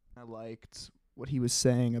it. I liked what he was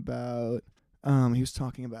saying about. He was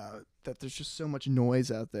talking about that there's just so much noise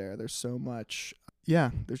out there. There's so much.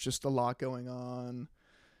 Yeah, there's just a lot going on.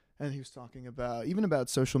 And he was talking about even about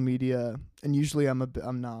social media. And usually I'm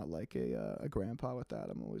not like a grandpa with that.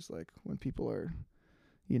 I'm always like, when people are,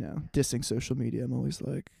 you know, dissing social media, I'm always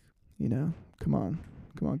like, you know, come on,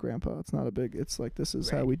 grandpa. It's not a big. It's like, this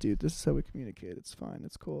is how we do. This is how we communicate. It's fine.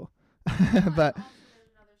 It's cool. But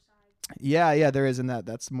yeah, there is, and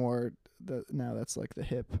that's more now that's like the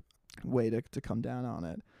hip way to come down on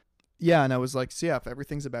it. Yeah, and I was like, so yeah, if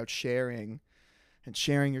everything's about sharing and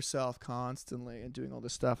sharing yourself constantly and doing all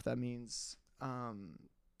this stuff, that means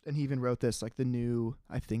and he even wrote this, like, the new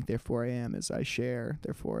I think therefore I am is I share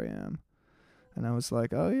therefore I am. And I was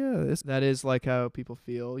like, oh yeah, that is like how people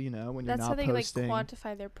feel, when you're That's not how they posting. like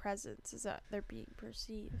quantify their presence, is that they're being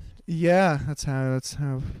perceived. Yeah, that's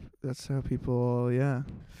how people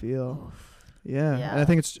feel. Oof. Yeah. Yeah. And I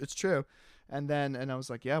think it's true. And I was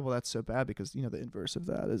like, yeah, well, that's so bad because the inverse of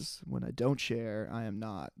that is when I don't share, I am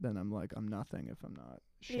not. Then I'm like, I'm nothing if I'm not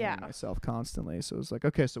sharing myself constantly. So it was like,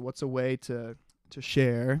 okay, so what's a way to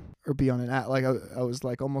share or be on an app? Like I was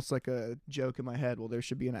like almost like a joke in my head. Well, there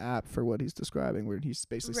should be an app for what he's describing, where he's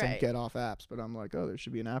basically saying get off apps. But I'm like, oh, there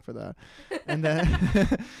should be an app for that. And then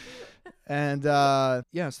so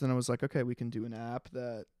then I was like, okay, we can do an app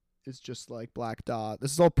that is just like black dot.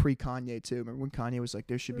 This is all pre-Kanye too. Remember when Kanye was like,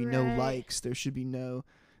 there should be no likes, there should be no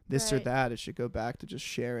this or that. It should go back to just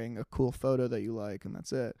sharing a cool photo that you like, and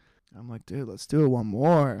that's it. I'm like, dude, let's do it one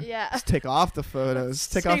more. Yeah. Let's take off the photos.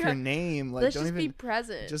 Take off your name. Like, let's don't just even be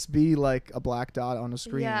present. Just be like a black dot on a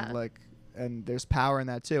screen. Yeah. Like, and there's power in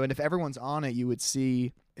that too. And if everyone's on it, you would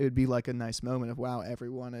see it would be like a nice moment of, wow,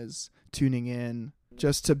 everyone is tuning in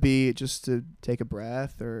just to take a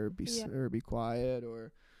breath or be quiet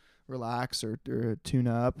or relax or tune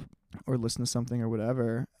up or listen to something or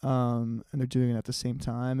whatever. And they're doing it at the same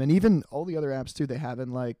time. And even all the other apps too,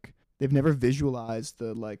 they've never visualized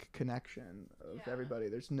the like connection of everybody.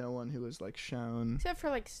 There's no one who has like shown, except for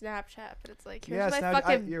like Snapchat, but it's like, here's my Snapchat,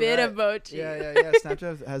 fucking bit emoji. Yeah.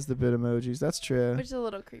 Snapchat has the bit emojis. That's true. Which is a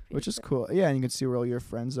little creepy. Which is cool. Yeah, and you can see where all your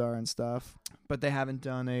friends are and stuff. But they haven't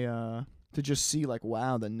done to just see like,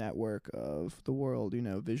 wow, the network of the world,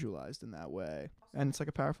 visualized in that way. And it's like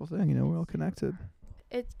a powerful thing, we're all connected.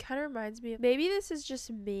 It kind of reminds me of, maybe this is just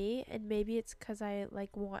me, and maybe it's because I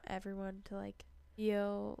like want everyone to like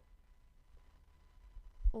feel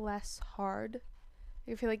less hard.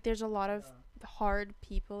 I feel like there's a lot of hard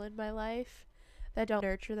people in my life that don't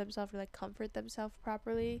nurture themselves or like comfort themselves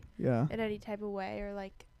properly in any type of way, or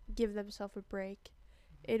like give themselves a break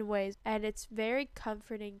in ways. And it's very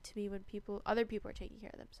comforting to me when other people are taking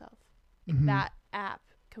care of themselves. Like that app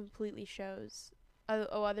completely shows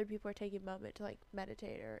other people are taking a moment to like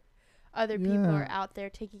meditate, or other people are out there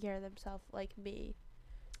taking care of themselves like me.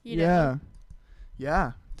 You know?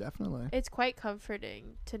 Yeah, definitely. It's quite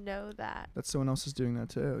comforting to know that someone else is doing that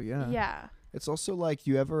too. Yeah. It's also like,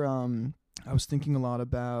 you ever I was thinking a lot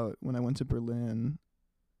about when I went to Berlin.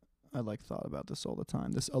 I like thought about this all the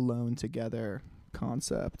time, this alone together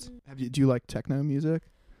concept. Do you like techno music?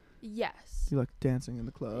 Yes. You like dancing in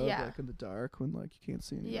the club, Yeah. like in the dark when like you can't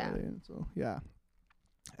see anybody? Yeah.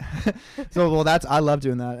 And so I love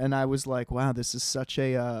doing that. And I was like, wow, this is such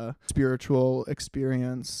a spiritual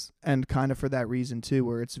experience, and kind of for that reason too,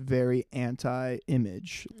 where it's very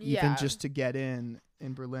anti-image. Even just to get in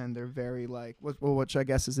Berlin, they're very like, which I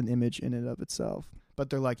guess is an image in and of itself,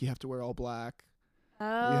 but they're like, you have to wear all black. You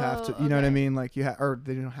have to, you know what I mean? Like or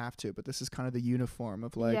they don't have to, but this is kind of the uniform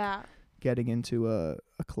of like getting into a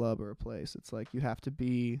club or a place. It's like you have to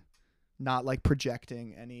be not like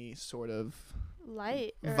projecting any sort of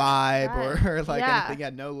light vibe or like anything. Yeah,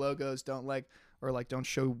 no logos. Don't like, or like don't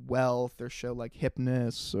show wealth or show like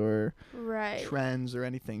hipness or trends or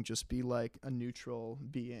anything. Just be like a neutral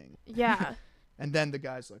being. Yeah. And then the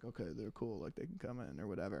guy's like, okay, they're cool, like they can come in or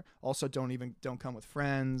whatever. Also, don't come with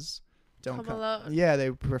friends. Don't come alone. Yeah,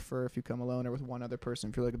 they prefer if you come alone or with one other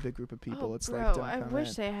person. If you're like a big group of people, it's like, don't I come wish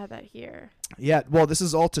in. they had that here. Yeah, well, this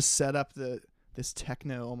is all to set up this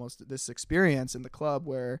techno, almost this experience in the club,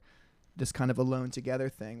 where this kind of alone together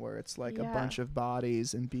thing, where it's like a bunch of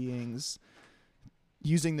bodies and beings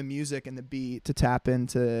using the music and the beat to tap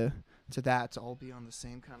into that, to all be on the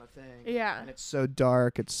same kind of thing. Yeah. And it's so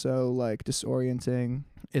dark, it's so like disorienting.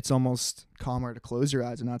 It's almost calmer to close your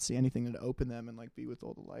eyes and not see anything than to open them and like be with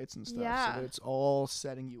all the lights and stuff. Yeah. So it's all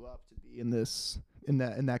setting you up to be in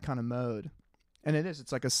that kind of mode. And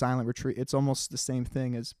it's like a silent retreat. It's almost the same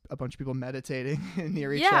thing as a bunch of people meditating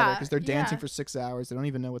near each other, because they're dancing for 6 hours. They don't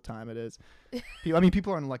even know what time it is.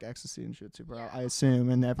 People are on like ecstasy and shit too, bro. I assume,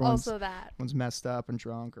 and everyone's messed up and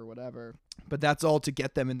drunk or whatever. But that's all to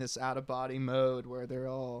get them in this out of body mode where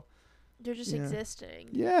they're just existing.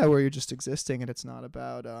 Yeah, where you're just existing, and it's not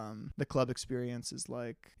about the club experience is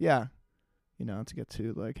like to get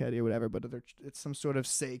too like heady or whatever, but it's some sort of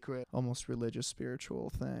sacred, almost religious, spiritual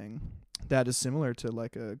thing that is similar to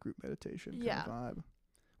like a group meditation kind of vibe,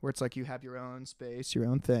 where it's like you have your own space, your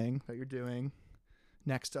own thing that you're doing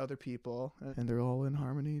next to other people, and they're all in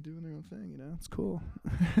harmony doing their own thing. It's cool.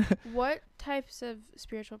 What types of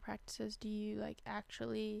spiritual practices do you like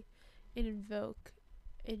actually invoke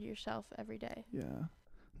in yourself every day? Yeah.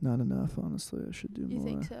 Not enough, honestly. I should do You more.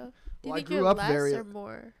 think so? Do you Well, I think grew you're up less very- or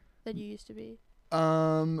more than you used to be?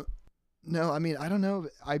 No, I mean, I don't know.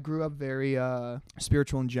 I grew up very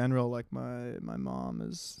spiritual in general. Like my mom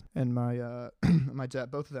is, and my my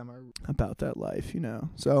dad, both of them are about that life, you know.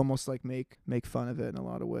 So I almost like make fun of it in a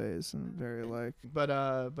lot of ways, and very like, but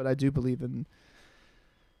I do believe in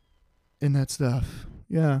that stuff.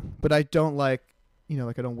 Yeah, but I don't like, you know,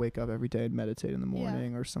 like I don't wake up every day and meditate in the Yeah.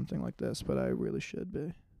 morning or something like this, but I really should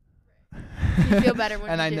be. You feel better when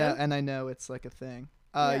and you I do? know, and I know it's like a thing.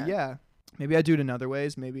 Yeah. Yeah. Maybe I do it in other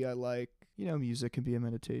ways. Maybe I like, you know, music can be a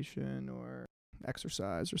meditation or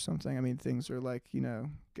exercise or something. I mean, things are like, you know,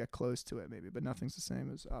 get close to it maybe, but nothing's the same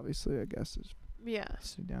as, obviously, I guess, as Yeah.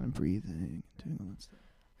 sitting down and breathing and doing all that stuff.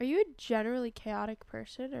 Are you a generally chaotic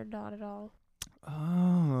person or not at all?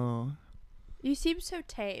 Oh, You seem so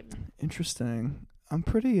tame. interesting. I'm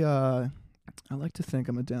pretty, I like to think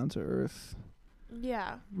I'm a down-to-earth,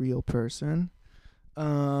 Yeah. real person.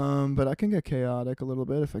 But I can get chaotic a little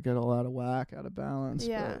bit if I get all out of whack, out of balance.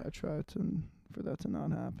 Yeah. But I try for that to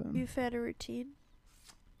not happen. You fan a routine?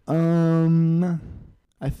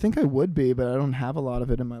 I think I would be, but I don't have a lot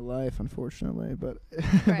of it in my life, unfortunately. But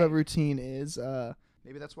Right. but routine is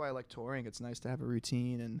maybe that's why I like touring. It's nice to have a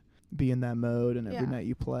routine and be in that mode, and every Yeah. night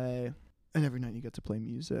you play, and every night you get to play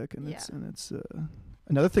music, and Yeah. it's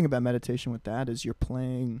another thing about meditation with that is you're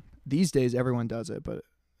playing. These days, everyone does it, but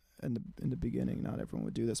in the beginning, not everyone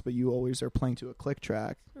would do this. But you always are playing to a click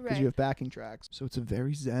track because Right. you have backing tracks, so it's a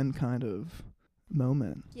very zen kind of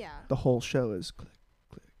moment. Yeah. The whole show is click,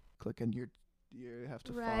 click, click, and you have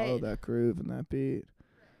to follow Right. that groove and that beat,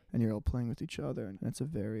 and you're all playing with each other, and it's a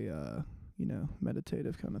very you know,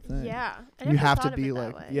 meditative kind of thing. Yeah. I You never have to thought of be it that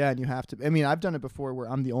like, way. yeah, and you have to. I mean, I've done it before where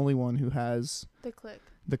I'm the only one who has The click.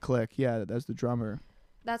 the click, yeah, as the drummer.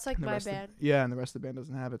 That's like And the my rest of- band. yeah, and the rest of the band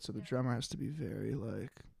doesn't have it, so the drummer has to be very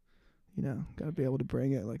like, you know, got to be able to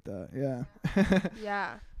bring it like that. Yeah.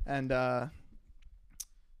 Yeah. And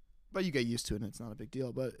but you get used to it, and it's not a big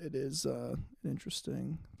deal. But it is an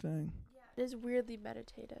interesting thing. It is weirdly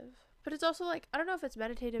meditative. But it's also like, I don't know if it's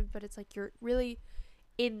meditative, but it's like you're really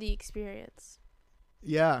in the experience.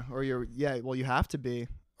 Yeah, or well, you have to be,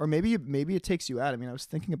 or maybe it takes you out. I mean, I was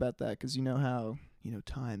thinking about that because you know how, you know,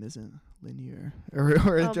 time isn't linear, or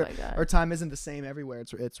Oh my God. or time isn't the same everywhere.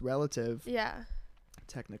 It's relative, Yeah.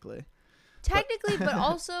 technically. Technically, but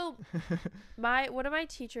also one of my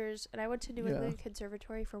teachers, and I went to New Yeah. England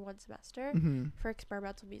Conservatory for one semester Mm-hmm. for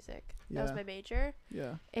experimental music. That was Yeah. my major.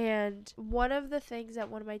 Yeah. And one of the things that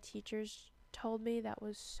one of my teachers told me that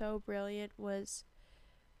was so brilliant was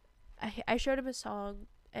I showed him a song,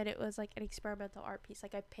 and it was like an experimental art piece.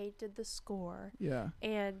 Like I painted the score, Yeah.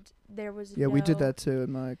 and there was Yeah, we did no that too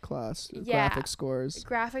in my class. Yeah. Graphic scores.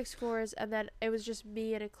 graphic scores, and then it was just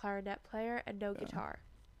me and a clarinet player and no Yeah. guitar.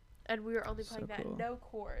 And we were only So playing that, cool. no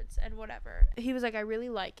chords and whatever. He was like, I really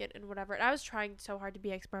like it and whatever. And I was trying so hard to be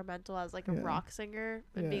experimental as like a Yeah. rock singer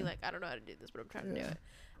and being Yeah. like, I don't know how to do this, but I'm trying to do Yeah. it.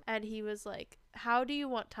 And he was like, how do you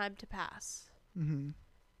want time to pass? Mm-hmm.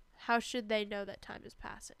 How should they know that time is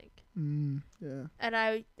passing? Yeah. And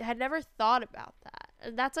I had never thought about that.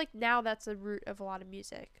 And that's like, now that's the root of a lot of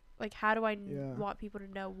music. Like, how do I Yeah. want people to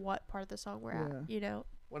know what part of the song we're Yeah. at, you know?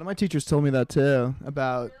 One of my teachers told me that too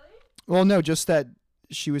about. Well, no, just that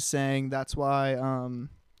she was saying that's why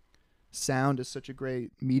sound is such a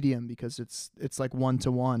great medium because it's like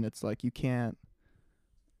 1-to-1. It's like you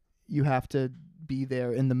have to be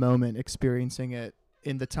there in the moment, experiencing it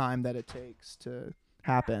in the time that it takes to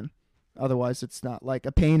happen. Otherwise, it's not like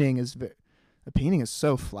a painting is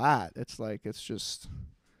so flat. It's like it's just.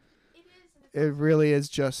 It really is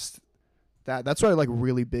just that. That's why I like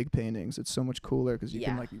really big paintings. It's so much cooler because you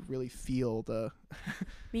can Yeah. like you really feel the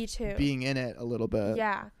Me too. being in it a little bit.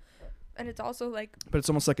 Yeah. And it's also like But it's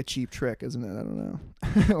almost like a cheap trick, isn't it? I don't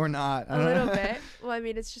know. Or not. I a don't little know. bit. Well, I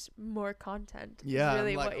mean, it's just more content. is Yeah.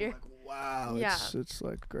 really I'm like, what you're. wow. Yeah. It's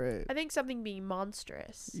like great. I think something being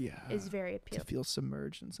monstrous Yeah. is very To appealing. feel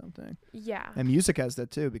submerged in something. Yeah. And music has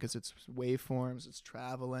that too because it's waveforms, it's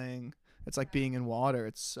traveling. It's like being in water.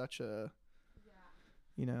 It's such a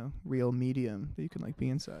you know, real medium that you can like be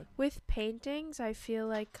inside. With paintings, I feel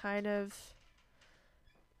like kind of.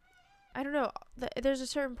 I don't know. There's a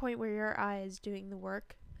certain point where your eye is doing the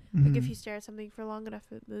work. Like if Mhm. you stare at something for long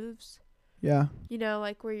enough, it moves. Yeah. You know,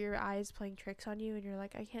 like where your eye is playing tricks on you, and you're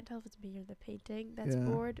like, I can't tell if it's me or the painting that's Yeah.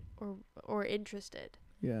 bored or interested.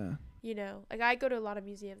 Yeah. You know, like I go to a lot of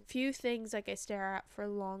museums. Few things like I stare at for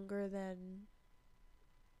longer than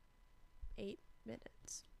 8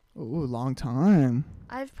 minutes. Ooh, long time.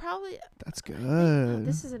 I've probably. That's I think- good.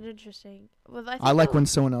 this is an interesting. Well, I, think I like the- when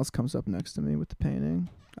someone else comes up next to me with the painting.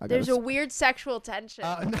 there's a weird sexual tension.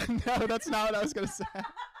 no, that's not what I was gonna say.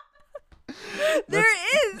 There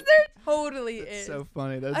totally That's is. so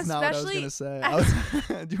funny. That's not what I was gonna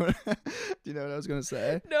say. Do you know what I was gonna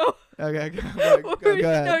say? No. Okay, go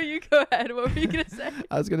ahead. No, you go ahead. What were you gonna say?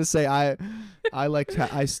 I was gonna say I like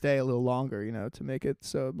to, I stay a little longer, to make it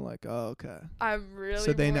so I'm like, oh, okay. I'm really.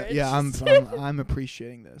 So they know. more Yeah, interested. I'm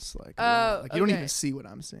appreciating this. Like, Oh, like you don't okay. even see what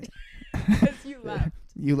I'm seeing. 'Cause you left.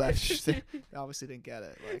 You left. You obviously didn't get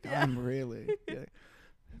it. Like Yeah. I'm really. Yeah.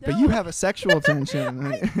 No, But you have a sexual tension.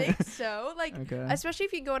 I think so. Like, Okay. especially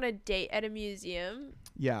if you go on a date at a museum,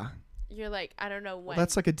 Yeah. you're like, I don't know when. Well,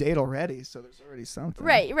 that's like a date already, so there's already something.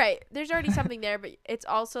 Right. There's already something there, but it's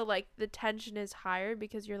also like the tension is higher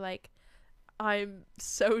because you're like, I'm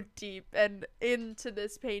so deep and into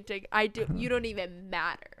this painting. You don't even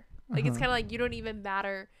matter. Like, it's kind of like you don't even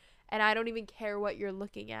matter, and I don't even care what you're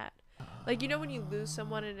looking at. Like, when you lose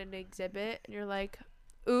someone in an exhibit and you're like,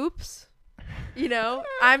 oops.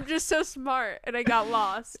 I'm just so smart and I got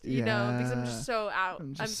lost, because I'm just so out.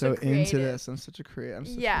 I'm just so into creative. this. I'm such a creative.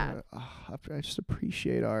 Yeah. I just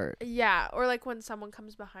appreciate art. Yeah, or like when someone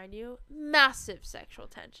comes behind you, massive sexual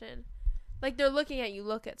tension. Like they're looking at you,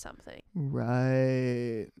 look at something.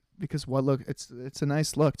 Right. Because it's a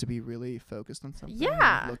nice look to be really focused on something.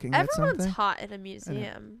 Yeah, looking at everyone's something. hot in a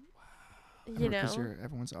museum. Because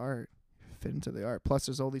everyone's art. Fit into the art. Plus,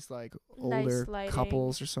 there's all these like older lighting.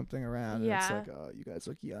 couples or something around. Yeah. And it's like, oh, you guys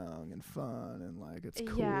look young and fun and like it's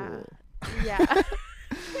cool. Yeah.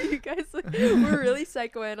 You guys, we're really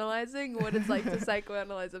psychoanalyzing what it's like to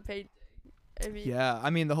psychoanalyze a painting. I mean, Yeah, I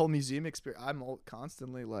mean the whole museum experience.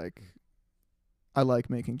 Constantly like, I like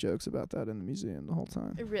making jokes about that in the museum the whole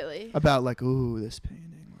time. Really? About like, ooh, this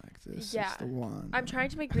painting, like this Yeah. is the one. I'm trying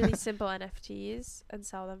to make really simple NFTs and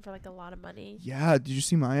sell them for like a lot of money. Yeah, did you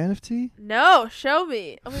see my NFT? No, show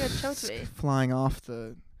me. Oh my god, show it to me. Flying off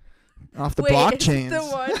the Wait, blockchains. is it the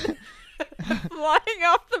one flying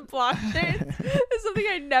off the blockchain? It's something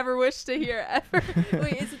I never wish to hear ever.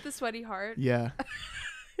 Wait, is it the sweaty heart? Yeah,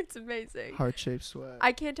 It's amazing. heart-shaped sweat.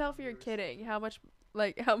 I can't tell if you're kidding. How much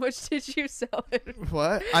did you sell it?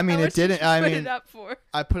 What? I mean, How it much did didn't. you I put mean, it up for?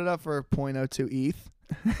 I put it up for 0.02 ETH.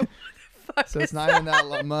 Fuck So it's not even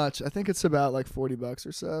that much. I think it's about like $40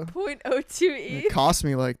 or so. 0.02 It ETH. cost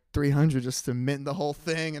me like $300 just to mint the whole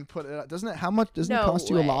thing and put it up. Doesn't it No cost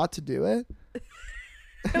you a way. lot to do it?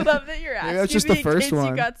 I love that you're Maybe asking that's just me the in first case one.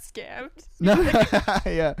 you got scammed. No.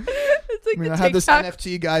 Yeah. It's like I mean, the I had this TikTok.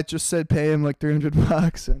 NFT guy just said pay him like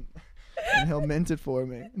 $300 and he'll mint it for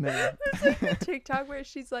me. No. It's like the TikTok where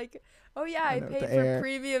she's like, "Oh yeah, I know, paid the for air.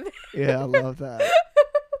 premium." Yeah, I love that.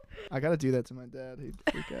 I gotta do that to my dad. He'd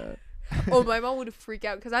freak out. Oh, my mom would freak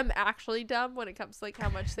out because I'm actually dumb when it comes to like how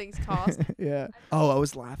much things cost. Yeah. Oh, I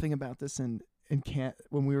was laughing about this in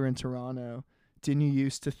when we were in Toronto. Didn't you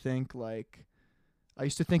used to think like, I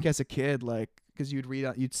used to think as a kid like, because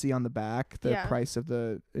you'd see on the back the Yeah. price of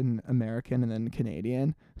in American and then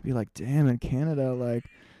Canadian. Be like, damn, in Canada, like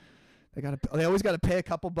they always gotta pay a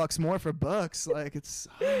couple bucks more for books. Like it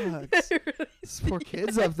sucks. It's poor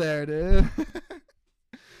kids up there, dude.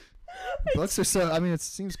 Books are so. I mean, it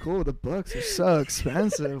seems cool. The books are so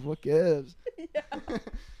expensive. What gives? Yeah.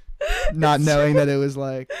 Not It's knowing true. that it was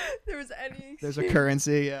like There was any. there's a excuse.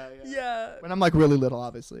 currency. Yeah. Yeah. When I'm like really little,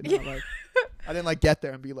 obviously. Not Yeah. like I didn't like get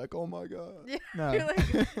there and be like, oh my god. Yeah. No. You're like,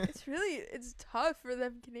 it's tough for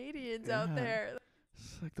them Canadians out Yeah. there.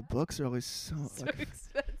 It's like the books are always so So like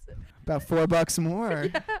expensive. about $4 more,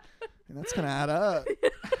 Yeah. and that's gonna add up.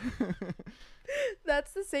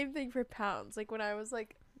 That's the same thing for pounds. Like when I was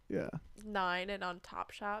like Yeah. 9 and on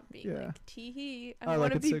Topshop being Yeah. like, tee I Oh, want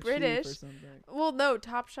like to it's be so cheap or British. something. Well, no,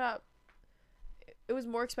 Topshop. It was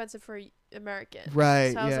more expensive for Americans.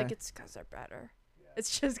 Right. So I was yeah. like, it's because they're better.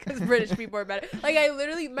 It's just because British people are better. Like I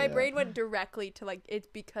literally, my Yeah. brain went directly to like, it's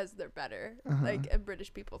because they're better. Uh-huh. Like, and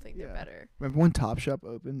British people think Yeah. they're better. Remember when Topshop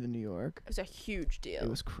opened in New York? It was a huge deal. It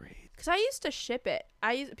was great. Because I used to ship it.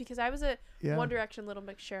 Because I was a Yeah. One Direction Little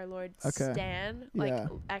Mix Cher Lloyd Okay. stan, like Yeah.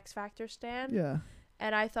 X Factor stan. Yeah.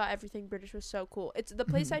 And I thought everything British was so cool. It's the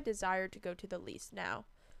place Mhm. I desire to go to the least now.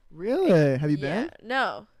 Really? Have you Yeah. been?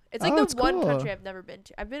 No. It's like Oh, the it's one cool. country I've never been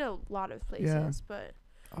to. I've been a lot of places, but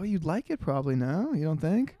Oh, you'd like it probably. No, you don't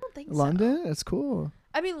think? I don't think London? so. It's cool.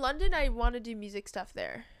 I mean, London, I want to do music stuff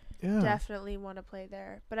there. Yeah. Definitely want to play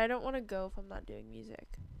there. But I don't want to go if I'm not doing music.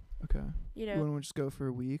 Okay. You You know? want to just go for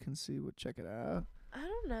a week and check it out? I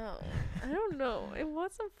don't know. I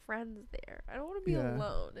want some friends there. I don't want to be Yeah.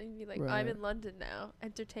 alone and be like, I'm Right. in London now.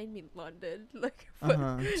 Entertain me, London. Like,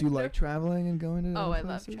 Do you like traveling and going to Oh, other I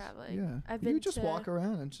love places? traveling. Yeah. I've You been just to- walk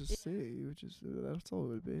around and just Yeah. see. You just that's all it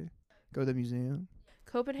would be. Go to the museum.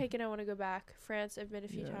 Copenhagen, I want to go back. France, I've been a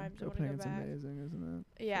few Yeah, times. I want to go Copenhagen's back. amazing, isn't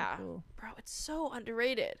it? Yeah. So cool. Bro, it's so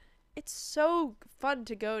underrated. It's so fun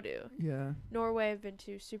to go to. Yeah. Norway, I've been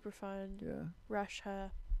to. Super fun. Yeah.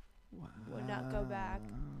 Russia. Wow. Would not go back.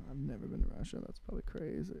 I've never been to Russia. That's probably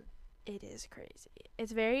crazy. It is crazy.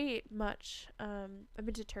 It's very much. I've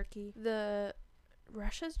been to Turkey.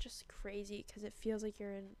 Russia's just crazy because it feels like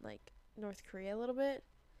you're in like North Korea a little bit.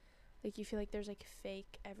 Like you feel like there's like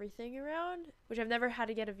fake everything around, which I've never had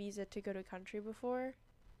to get a visa to go to a country before.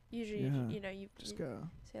 Usually, Yeah. you Just you go.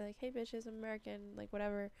 say like, "Hey, bitches, I'm American," like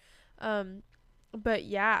whatever. But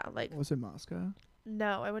yeah, like Was it Moscow?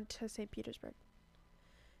 no, I went to St. Petersburg.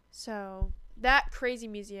 So that crazy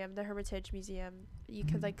museum, the Hermitage Museum, you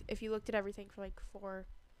could Mhm. like if you looked at everything for like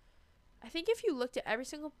I think if you looked at every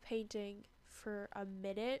single painting for a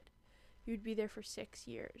minute, you'd be there for 6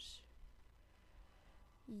 years.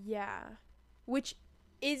 Yeah, which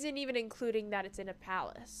isn't even including that it's in a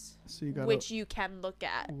palace, So you got which you can look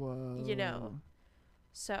at. Whoa. you know.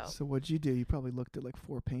 So So what'd you do? You probably looked at like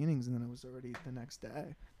 4 paintings and then it was already the next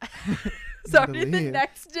day. sorry, the leave.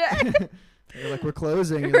 next day. You're like, we're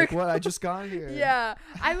closing. You're We're like, what? I just got here. Yeah,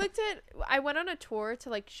 I went on a tour to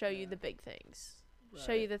like show you the big things,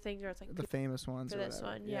 show you the things where it's like the famous ones. for or this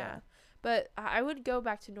whatever. one, yeah. But I would go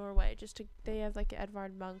back to Norway just to. They have like an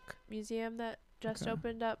Edvard Munch museum that just Okay.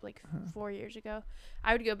 opened up like Uh-huh. 4 years ago.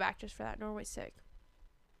 I would go back just for that. Norway's sick.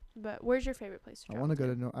 But where's your favorite place to I travel? want to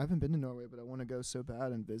go to I haven't been to Norway, but I want to go so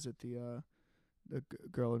bad and visit the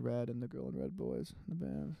Girl in Red and the Girl in Red boys, the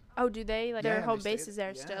band. Oh, do they like Yeah, their they home stayed- base is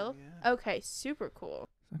there yeah, still? yeah. Okay, super cool.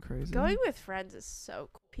 Isn't that crazy? Going with friends is so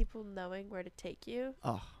cool. People knowing where to take you.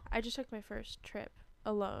 Oh, I just took my first trip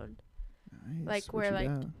alone. nice. Like, Where'd where, you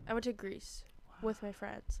like, go? I went to Greece with my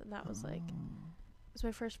friends, and that was like it was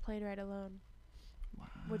my first plane ride alone, wow.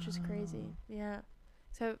 which is crazy. Yeah.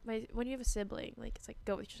 So when you have a sibling, like it's like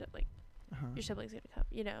go with your sibling. Uh-huh. Your sibling's gonna come.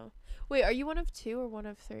 You know. Wait, are you one of 2 or one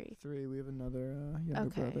of 3? 3. We have another younger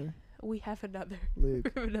Okay. brother, We have another. Luke.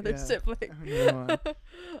 We have another Yeah. sibling. Another one.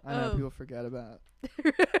 I know Um, people forget about.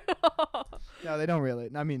 No, they don't really.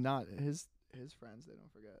 I mean, not his friends. They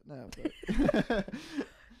don't forget. No, but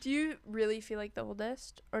Do you really feel like the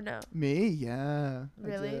oldest or no? me, yeah.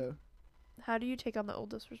 Really? I do. How do you take on the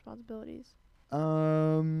oldest responsibilities?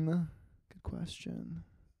 Good question.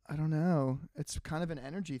 I don't know. It's kind of an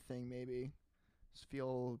energy thing, maybe.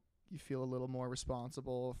 You feel a little more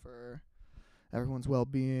responsible for everyone's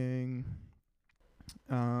well-being.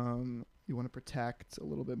 You want to protect a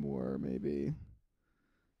little bit more, maybe.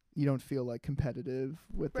 You don't feel like competitive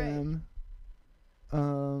with Right. them.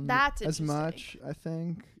 That's as interesting. much, I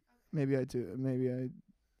think. Maybe I do. Maybe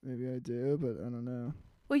I do, but I don't know.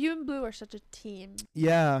 Well, you and Blue are such a team.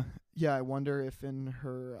 Yeah. Yeah, I wonder if in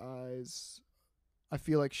her eyes, I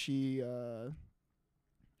feel like she,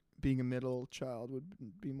 being a middle child,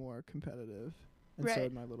 would be more competitive. And so Right.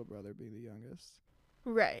 would my little brother being the youngest.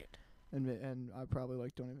 Right. And I probably,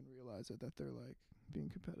 like, don't even realize it, that they're, like, being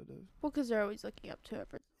competitive. Well, 'cause they're always looking up to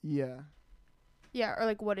it. Yeah. Yeah, or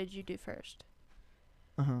like, what did you do first?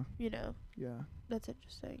 Uh-huh. You know, Yeah. that's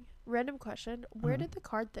interesting. Random question: where Uh-huh. did the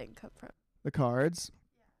card thing come from? The cards.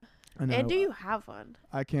 I know. And do you have one?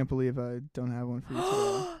 I can't believe I don't have one for you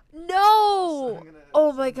today. No! I'm gonna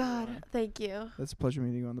Oh my send you God! one. Thank you. It's a pleasure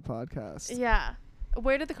meeting you on the podcast. Yeah.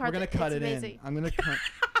 Where did the card? We're gonna thing- cut it's it amazing. in. I'm gonna come.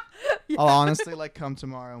 Yeah. I'll honestly like come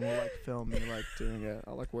tomorrow and we'll like film me like doing it.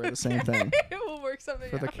 I'll like wear the same thing We'll work something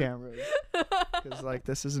for the out. cameras because like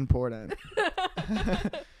this is important.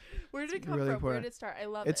 Where did it It's come really from? Where important. did it start? I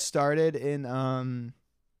love It it. started in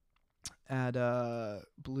at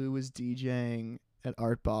Blue was DJing at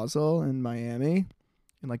Art Basel in Miami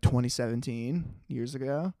in like 2017 years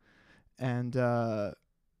ago, and I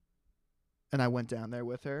went down there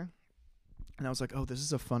with her, and I was like, oh, this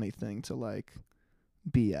is a funny thing to like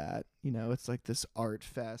be at, you know, it's like this art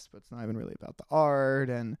fest, but it's not even really about the art,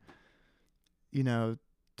 and you know,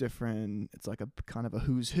 different, it's like a kind of a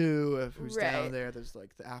who's who of who's down Right. there. There's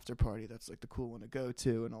like the after party that's like the cool one to go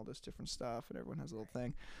to and all this different stuff, and everyone has a little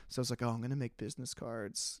thing. So I was like, oh, I'm gonna make business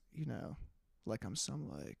cards, you know, like I'm some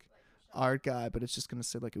like art guy, but it's just gonna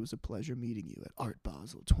say like, it was a pleasure meeting you at Art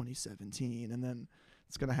Basel 2017, and then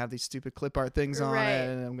it's gonna have these stupid clip art things on Right. it,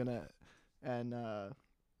 and I'm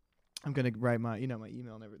gonna write my, you know, my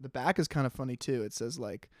email and everything. The back is kind of funny too. It says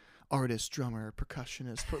like artist, drummer,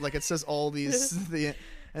 percussionist, like it says all these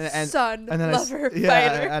and son, then lover, yeah,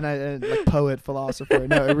 fighter, and like poet, philosopher.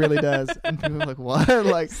 No, it really does. And people are like, what?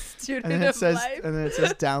 Like, student and then of life. and then it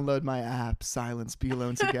says, download my app, Silence, Be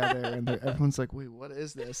Alone Together, and everyone's like, wait, what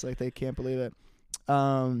is this? Like, they can't believe it.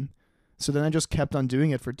 So then I just kept on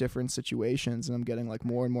doing it for different situations, and I'm getting like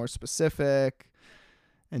more and more specific,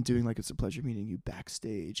 and doing like, it's a pleasure meeting you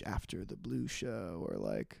backstage after the Blue show, or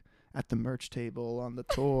like at the merch table on the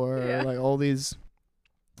tour, Yeah. like all these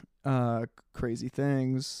crazy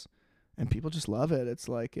things, and people just love it. It's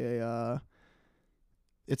like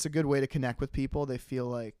it's a good way to connect with people. They feel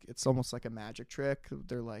like it's almost like a magic trick.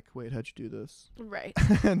 They're like, wait, how'd you do this? Right.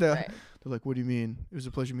 And they're Right. like, what do you mean? It was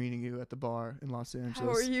a pleasure meeting you at the bar in Los Angeles. How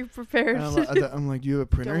are you prepared? And I'm like, you have a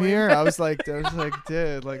printer Don't worry here? about I was like,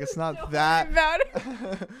 dude, like, it's not Don't that. worry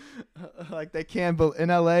about it. Like, they can't, but in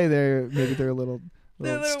LA, they're a little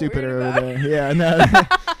They're a little stupider weird over about there. Yeah, no.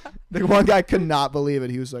 The one guy could not believe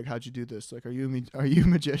it. He was like, how'd you do this? Like, are you a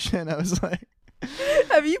magician? I was like,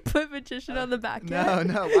 Have you put magician on the back yet?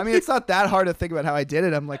 no. I mean, it's not that hard to think about how I did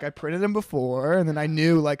it. I'm like, I printed them before, and then I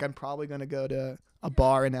knew like I'm probably going to go to a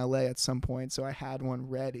bar in LA at some point, so I had one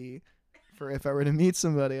ready for if I were to meet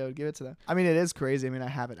somebody, I would give it to them. I mean, it is crazy. I mean, I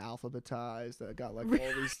have it alphabetized. I got like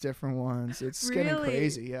all these different ones. It's getting Really?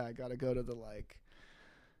 crazy. Yeah, I got to go to the like,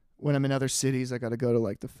 when I'm in other cities, I got to go to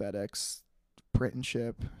like the FedEx print and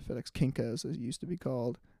ship, FedEx Kinko's as it used to be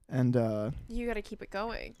called. And You got to keep it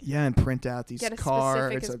going. yeah, and print out these Get as cards.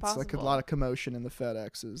 specific as It's like a possible. lot of commotion in the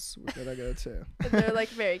FedExes that I go to. And they're like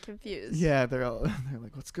very confused. Yeah, they're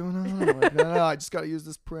like, what's going on? I'm like, no, I just got to use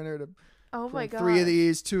this printer to Oh my print god. 3 of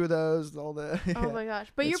these, 2 of those, all that. Oh my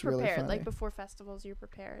gosh. But you're It's really prepared. Like funny. before festivals, you're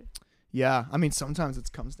prepared. Yeah, I mean, sometimes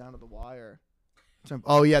it comes down to the wire.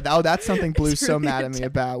 Oh yeah, that's something Blue's It's so really mad at me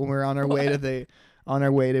about when we're on our way to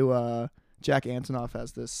What? Jack Antonoff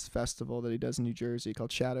has this festival that he does in New Jersey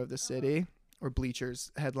called Shadow of the City, or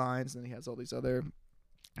Bleachers headlines, and he has all these other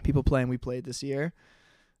people playing. We played this year,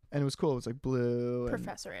 and it was cool. It was like Blue. And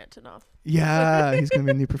Professor Antonoff. yeah, he's gonna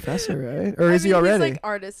be a new professor, right? Or is he He's already? like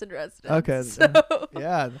artist in residence. Okay. So.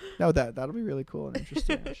 Yeah, no, that'll be really cool and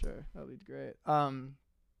interesting. I'm sure that'll be great.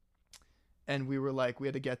 And we were like, we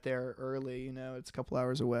had to get there early. You know, it's a couple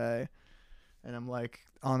hours away. And I'm like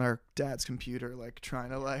on our dad's computer, like trying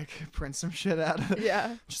to like print some shit out of it.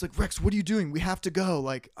 Yeah. She's like, Rex, what are you doing? We have to go.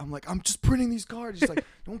 Like, I'm just printing these cards. She's like,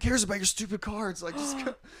 no one cares about your stupid cards. Like,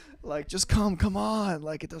 just come on.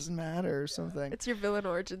 Like, it doesn't matter or something. It's your villain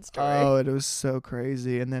origin story. Oh, it was so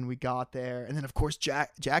crazy. And then we got there. And then, of course,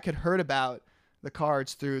 Jack had heard about the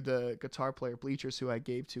cards through the guitar player Bleachers, who I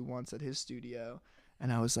gave to once at his studio.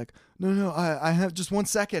 And I was like, no, I have just 1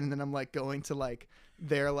 second. And then I'm like going to like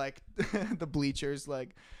their like the Bleachers,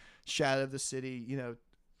 like Shadow of the City, you know,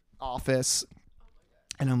 office.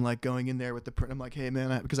 And I'm like going in there with the print. I'm like, hey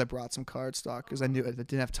man, because I brought some card stock because I knew I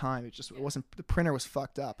didn't have time. It wasn't, the printer was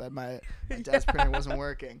fucked up. My dad's printer wasn't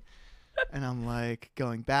working. And I'm like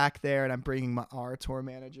going back there, and I'm bringing our tour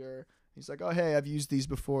manager. He's like, oh, hey, I've used these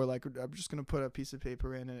before. Like, I'm just going to put a piece of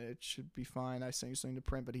paper in and it should be fine. I sent you something to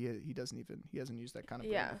print, but he hasn't used that kind of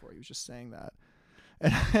print before. He was just saying that.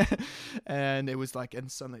 And it was like,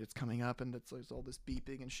 and suddenly it's coming up and there's all this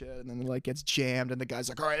beeping and shit. And then it like gets jammed and the guy's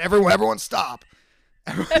like, all right, everyone stop.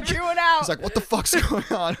 Everyone out. He's like, what the fuck's going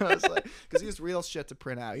on? And I was like, because he has real shit to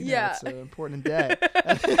print out. You know, Yeah. it's an important day.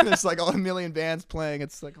 And there's like a million bands playing.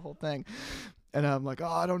 It's like a whole thing. And I'm like, oh,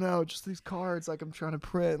 I don't know, just these cards, like I'm trying to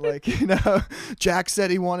print, like, you know, Jack said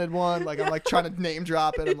he wanted one, like I'm like trying to name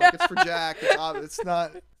drop it. I'm like, it's for Jack. It's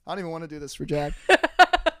not. I don't even want to do this for Jack.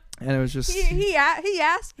 And it was just he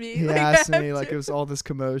asked me. he like, asked I me, have like to- it was all this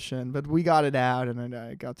commotion, but we got it out, and then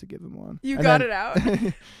I got to give him one. You And got then- it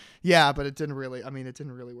out. Yeah, but it didn't really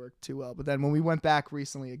work too well. But then when we went back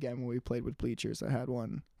recently again, when we played with Bleachers, I had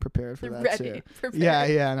one prepared for that Ready. too. Prepared.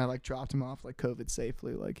 Yeah, and I like dropped him off like COVID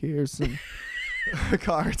safely. Like, here's some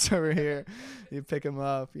cards over here. You pick them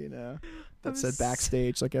up, you know. That I'm said s-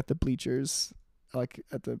 backstage, like at the Bleachers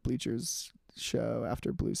show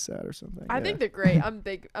after Blue set or something. I yeah. think they're great. I'm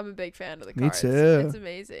a big fan of the Me cards. too. It's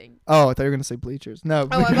amazing. Oh, I thought you were gonna say Bleachers. No.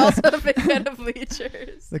 Oh, I'm also a big fan of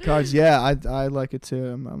Bleachers. The cards, yeah, I like it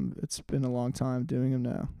too. It's been a long time doing them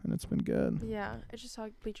now, and it's been good. Yeah, I just saw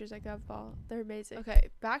Bleachers at Govball. They're amazing. Okay,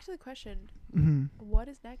 back to the question. Hmm. What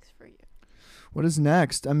is next for you? What is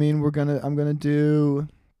next? I mean, I'm gonna do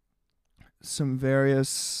some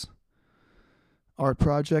various art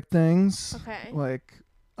project things. Okay. Like,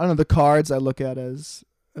 I don't know, the cards I look at as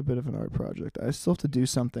a bit of an art project. I still have to do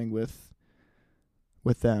something with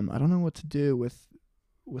them. I don't know what to do with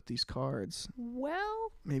these cards.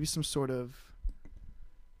 Well, Maybe some sort of,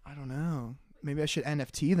 I don't know. Maybe I should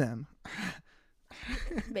NFT them.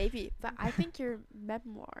 Maybe, but I think your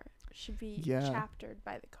memoir should be Yeah. chaptered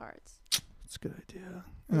by the cards. It's a good idea.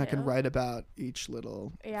 And I can know? write about each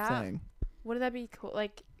little Yeah. thing. Wouldn't that be cool?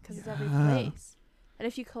 Like, because it's every Yeah. place. And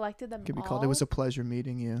if you collected them It could be all, called "It Was a Pleasure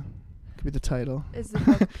Meeting You." Could be the title. is the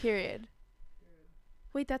book, period.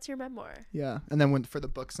 Wait, that's your memoir. Yeah, and then when for the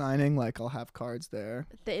book signing, like I'll have cards there.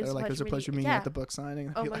 It They're like, "It was a pleasure meeting you at the book signing."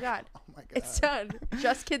 I'll Oh be my like, god. Oh my god. It's done.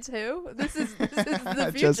 Just Kids Who? This is the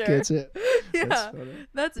future. Just Kids Who. Yeah. That's funny.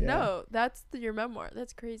 That's Yeah. no. That's your memoir.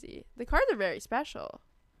 That's crazy. The cards are very special.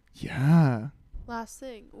 Yeah. Last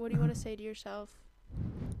thing, what do you want to say to yourself,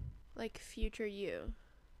 like future you,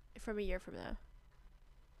 from a year from now?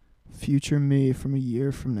 Future me from a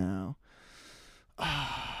year from now.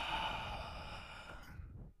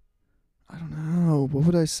 I don't know. What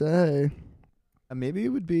would I say? Maybe it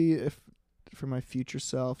would be if for my future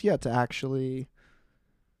self, to actually,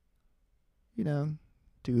 do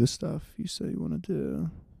the stuff you say you want to do.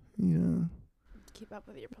 Keep up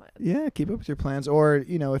with your plans. Yeah, keep up with your plans. Or,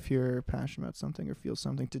 if you're passionate about something or feel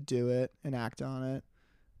something, to do it and act on it.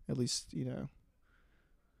 At least,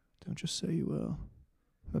 don't just say you will.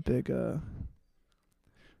 A big,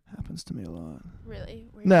 happens to me a lot. Really?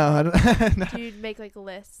 No, I don't. No. Do you make like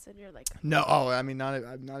lists and you're like? No, I mean, not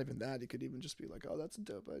even that. You could even just be like, oh, that's a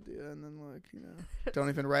dope idea. And then, like, don't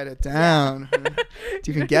even write it down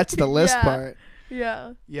to even get to the list part.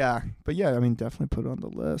 Yeah. Yeah. But yeah, I mean, definitely put it on the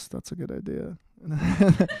list. That's a good idea.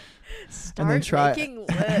 Start then try, making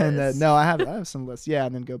lists. And then, no, I have some lists. Yeah.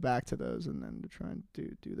 And then go back to those and then to try and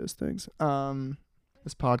do those things.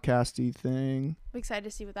 This podcasty thing. I'm excited to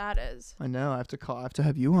see what that is. I know. I have to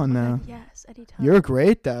have you on now. Yes, anytime. You're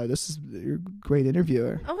great though. You're a great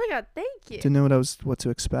interviewer. Oh my god, thank you. Didn't know what to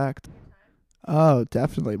expect. Oh,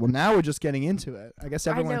 definitely. Well, now we're just getting into it. I guess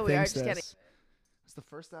everyone know we are thinks just this. Is the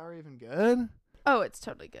first hour even good? Oh, it's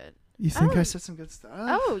totally good. You think Oh. I said some good stuff?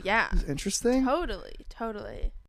 Oh yeah. It's interesting. Totally.